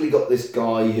basically got this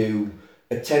guy who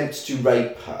attempts to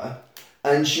rape her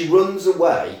and she runs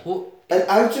away. And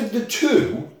out of the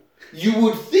two, you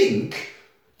would think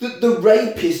that the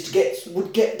rapist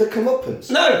would get the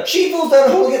comeuppance. No! She falls down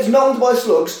a hole, gets nommed by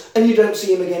slugs, and you don't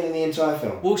see him again in the entire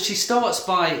film. Well, she starts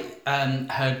by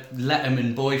her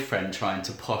Letterman boyfriend trying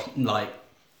to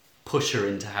push her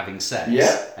into having sex,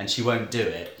 and she won't do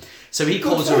it. So he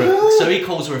calls her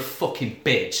a fucking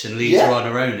bitch and leaves her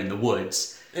on her own in the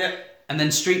woods. Yeah. And then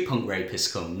Street Punk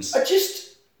Rapist comes.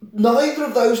 Neither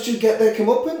of those two get their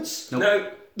comeuppance.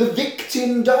 No, The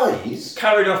victim dies.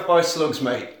 carried off by slugs,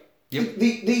 mate.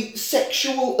 The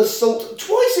sexual assault,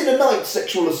 twice in a night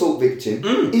sexual assault victim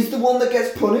is the one that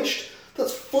gets punished.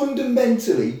 That's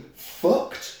fundamentally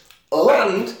fucked up.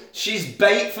 And she's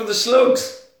bait for the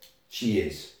slugs. She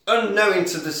is. Unknowing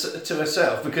to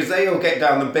herself, because they all get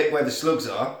down the bit where the slugs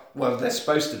are. Well, they're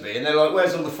supposed to be, and they're like,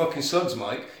 "Where's all the fucking slugs,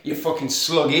 Mike? You fucking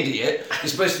slug idiot! You're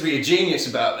supposed to be a genius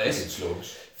about this."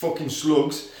 Fucking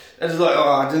slugs. And it's like, "Oh,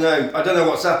 I don't know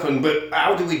what's happened, but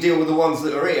how do we deal with the ones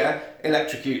that are here?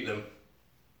 Electrocute them."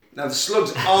 Now the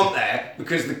slugs aren't there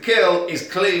because the kill is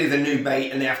clearly the new bait,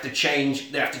 and they have to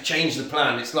change the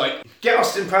plan. It's like, get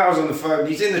Austin Powers on the phone.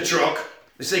 He's in the truck.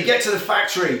 They say, get to the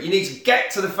factory. You need to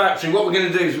get to the factory. What we're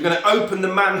going to do is we're going to open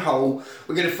the manhole.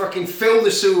 We're going to fucking fill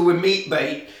the sewer with meat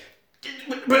bait.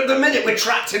 But at the minute we're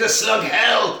trapped in a slug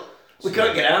hell. We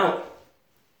can't get out.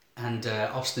 And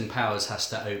Austin Powers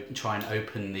has to try and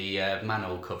open the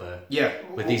manhole cover. Yeah.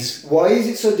 With his Why is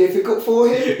it so difficult for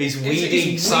him? his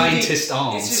weedy scientist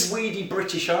arms. It's his weedy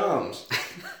British arms.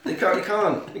 He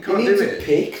can't You do need to it.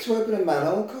 pick to open a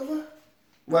manhole cover?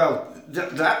 Well,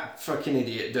 that fucking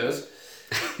idiot does.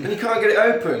 And he can't get it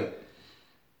open.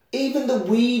 Even the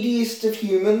weediest of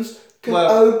humans can Well-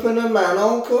 open a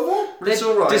manhole cover? But it's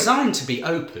alright. Designed to be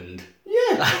opened.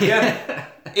 Yeah. Yeah.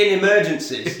 In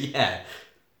emergencies. Yeah.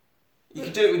 You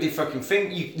can do it with your fucking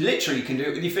finger. You literally can do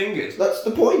it with your fingers. That's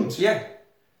the point. Yeah.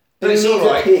 But He it's needs a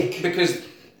alright pick. because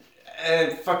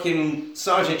fucking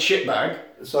Sergeant Shitbag,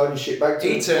 Sergeant Shitbag.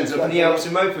 he turns up and he helps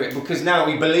him open it because now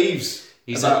he believes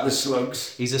He's about a- the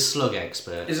slugs. He's a slug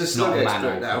expert. He's a slug not a expert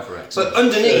manhole now. cover expert. But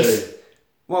underneath,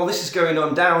 while this is going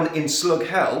on down in slug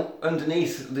hell,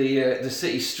 underneath the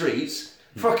city streets,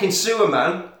 fucking sewer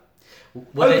man.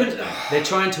 Well, opened- they're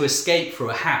trying to escape through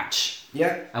a hatch.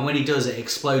 Yeah. And when he does, it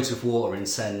explodes with water and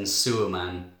sends Sewer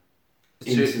Man.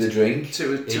 Into the drink.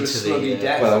 To a Into sluggy the,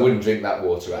 death. Well, I wouldn't drink that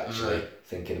water actually,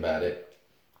 thinking about it.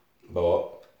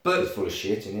 But it's full of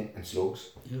shit in it and slugs.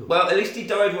 Well, at least he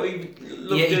died what he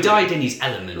loved Yeah, he doing. died in his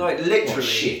element. Like, literally. What,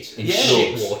 shit? in yeah.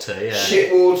 shit water, yeah.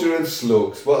 Shit water and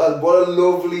slugs. What a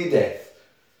lovely death.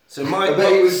 So I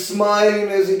bet he was smiling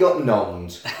as he got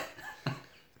nommed.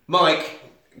 Mike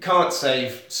can't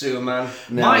save Sewer Man.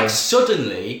 No. Mike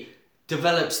suddenly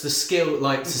develops the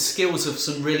skills of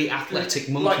some really athletic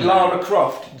monkey. Like man. Lara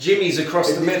Croft, Jimmy's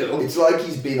across the middle. It's like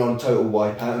he's been on Total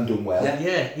Wipeout and done well.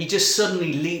 Yeah, he just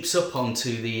suddenly leaps up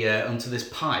onto this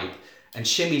pipe and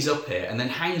shimmies up it and then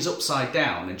hangs upside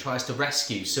down and tries to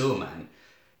rescue Sewer Man.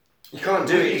 You can't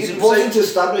do it. It wasn't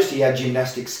established he had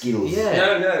gymnastic skills.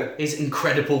 Yeah. No. His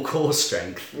incredible core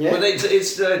strength. Yeah. Well,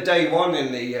 it's day one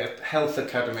in the health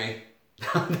academy.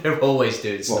 They're always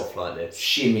doing stuff like this.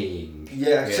 Shimmying.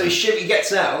 Yeah. So he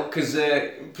gets out because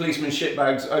policeman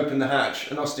shitbags open the hatch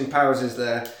and Austin Powers is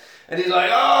there. And he's like,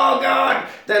 oh God!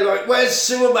 They're like, where's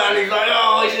Sewer Man? He's like,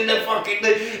 oh, he's in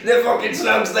the fucking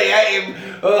slugs. They hate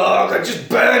him. Oh God, just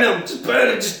burn him,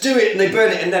 just do it. And they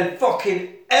burn it, and then fucking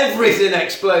everything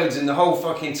explodes in the whole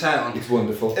fucking town. It's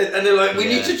wonderful. And they're like, we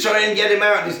need to try and get him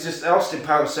out. And it's just Austin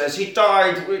Powers says he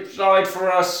died. He died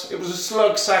for us. It was a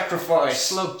slug sacrifice.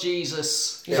 Slug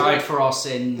Jesus Yeah. died for our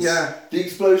sins. Yeah. The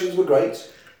explosions were great.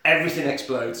 Everything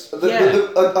explodes.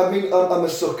 I mean, I'm a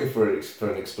sucker for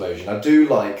an explosion. I do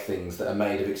like things that are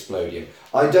made of explodium.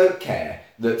 I don't care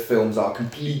that films are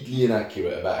completely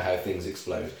inaccurate about how things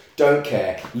explode. Don't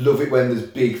care. Love it when there's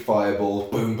big fireballs,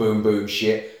 boom, boom, boom,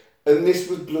 shit. And this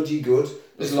was bloody good.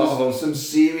 There's a lot of them. Some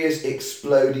serious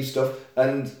explodey stuff,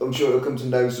 and I'm sure it'll come to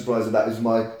no surprise that is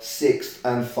my sixth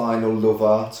and final love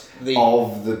art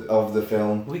of the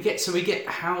film. We get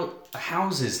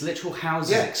houses, literal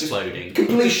houses exploding.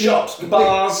 Complete shops,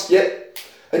 bars. Yep.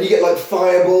 And you get like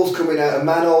fireballs coming out of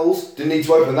manholes. Didn't need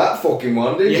to open that fucking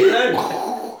one, did you?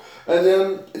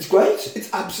 And it's great.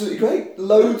 It's absolutely great.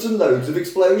 Loads and loads of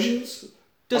explosions.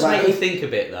 Does make you think a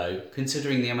bit though,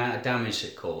 considering the amount of damage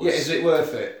it caused. Yeah, is it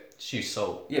worth it? Just use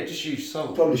salt. Yeah, just use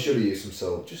salt. Probably should have used some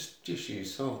salt. Just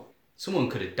use salt. Someone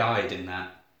could have died in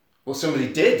that. Well,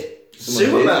 somebody did.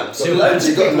 Someone Superman. did.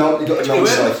 You got a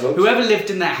non-size look. Whoever lived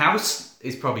in that house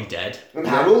is probably dead. And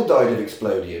Harold died of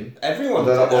explodium. Everyone.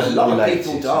 Although that A wasn't lot of related,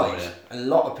 people so, died. A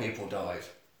lot of people died.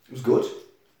 It was good.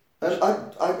 And I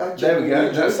There we genuinely go.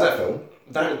 enjoyed That's that that film.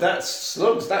 That's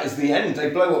slugs. That is the end. They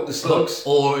blow up the slugs.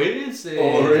 Or is it?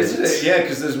 Or is it? Yeah,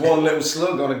 because there's one little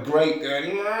slug on a grate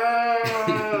going.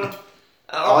 I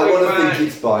want to think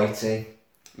it's biting.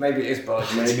 Maybe it is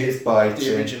biting. Maybe it's biting.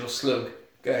 The original slug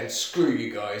going, screw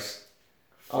you guys.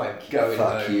 I'm going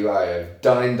Fuck home. you, I have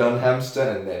dined on hamster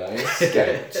and then I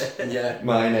escaped. Yeah.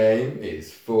 My name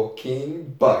is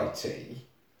fucking Bitey.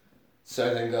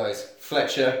 So then, guys,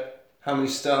 Fletcher, how many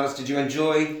stars did you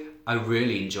enjoy? I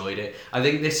really enjoyed it. I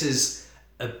think this is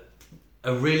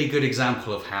a really good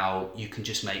example of how you can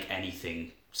just make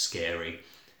anything scary.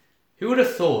 Who would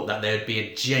have thought that there'd be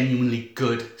a genuinely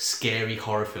good, scary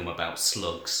horror film about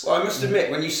slugs? Well, I must admit,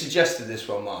 when you suggested this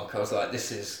one, Mark, I was like,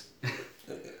 this is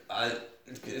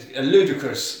a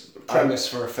ludicrous premise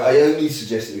for a film. I only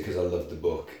suggested it because I loved the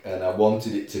book and I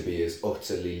wanted it to be as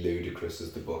utterly ludicrous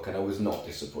as the book, and I was not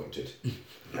disappointed.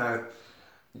 Now,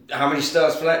 how many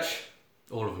stars, Fletch?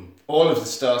 All of them. All of the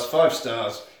stars, 5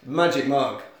 stars. Magic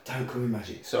Mark. Don't call me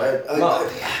magic. Sorry,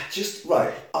 Mark. Just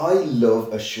right. I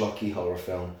love a schlocky horror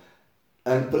film,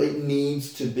 but it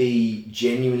needs to be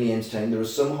genuinely entertaining. There are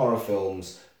some horror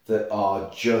films that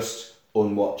are just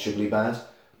unwatchably bad,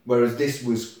 whereas this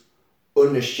was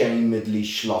unashamedly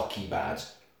schlocky bad,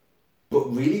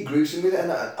 but really gruesome with it,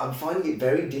 and I'm finding it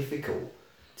very difficult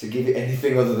to give it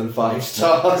anything other than 5 Good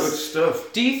stars.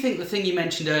 stuff. Do you think the thing you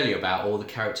mentioned earlier about all the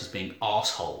characters being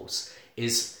arseholes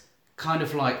is kind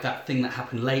of like that thing that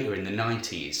happened later in the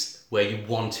 90s where you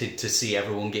wanted to see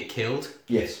everyone get killed?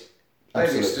 Yes, Maybe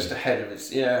absolutely. it's just ahead of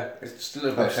its... Yeah, it's still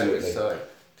a bit ahead of its time.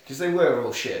 Because they were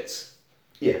all shits.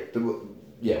 Yeah,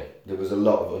 there was a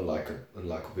lot of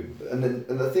unlikable people, and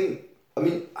the thing. I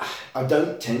mean, I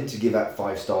don't tend to give out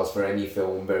 5 stars for any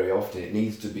film very often. It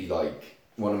needs to be like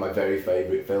one of my very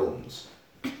favourite films.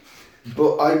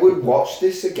 But I would watch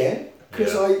this again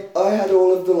because I had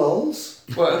all of the lols.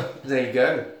 Well, there you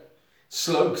go.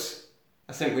 Slugs.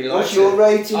 I think we liked What's your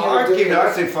rating? I'd give it,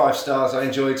 I think 5 stars. I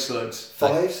enjoyed Slugs.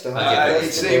 5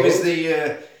 stars. It was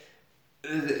the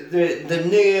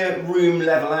near room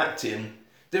level acting.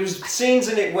 There was scenes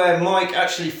in it where Mike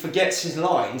actually forgets his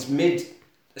lines mid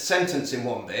sentence in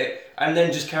one bit and then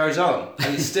just carries on,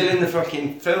 and it's still in the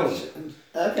fucking film.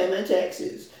 Okay, my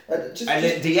taxes.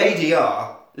 The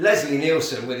ADR, Leslie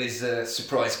Nielsen with his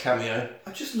surprise cameo.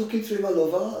 I'm just looking through my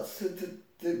love arts.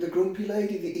 The grumpy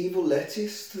lady, the evil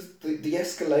lettuce, the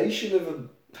escalation of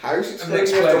a house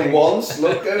exploding after one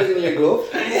slug goes in your glove.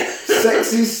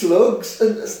 Sexy slugs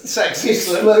and Sexy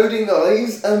slug. exploding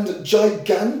eyes and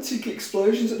gigantic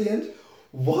explosions at the end.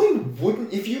 Why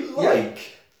wouldn't, if you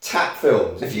like tap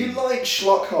films, if you like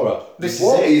schlock horror,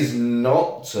 what is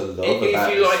not to love about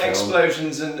If you like this film?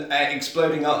 explosions and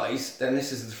exploding eyes, then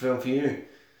this is the film for you.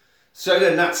 So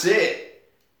then that's it.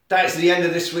 That's the end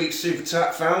of this week's Super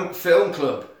Tap Film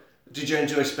Club. Did you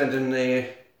enjoy spending the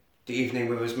evening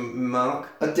with us, Mark?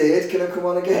 I did. Can I come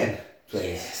on again? Please.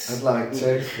 Yes. I'd like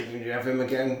to. You have him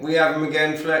again. We have him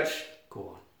again, Fletch.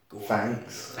 Go on.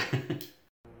 Thanks.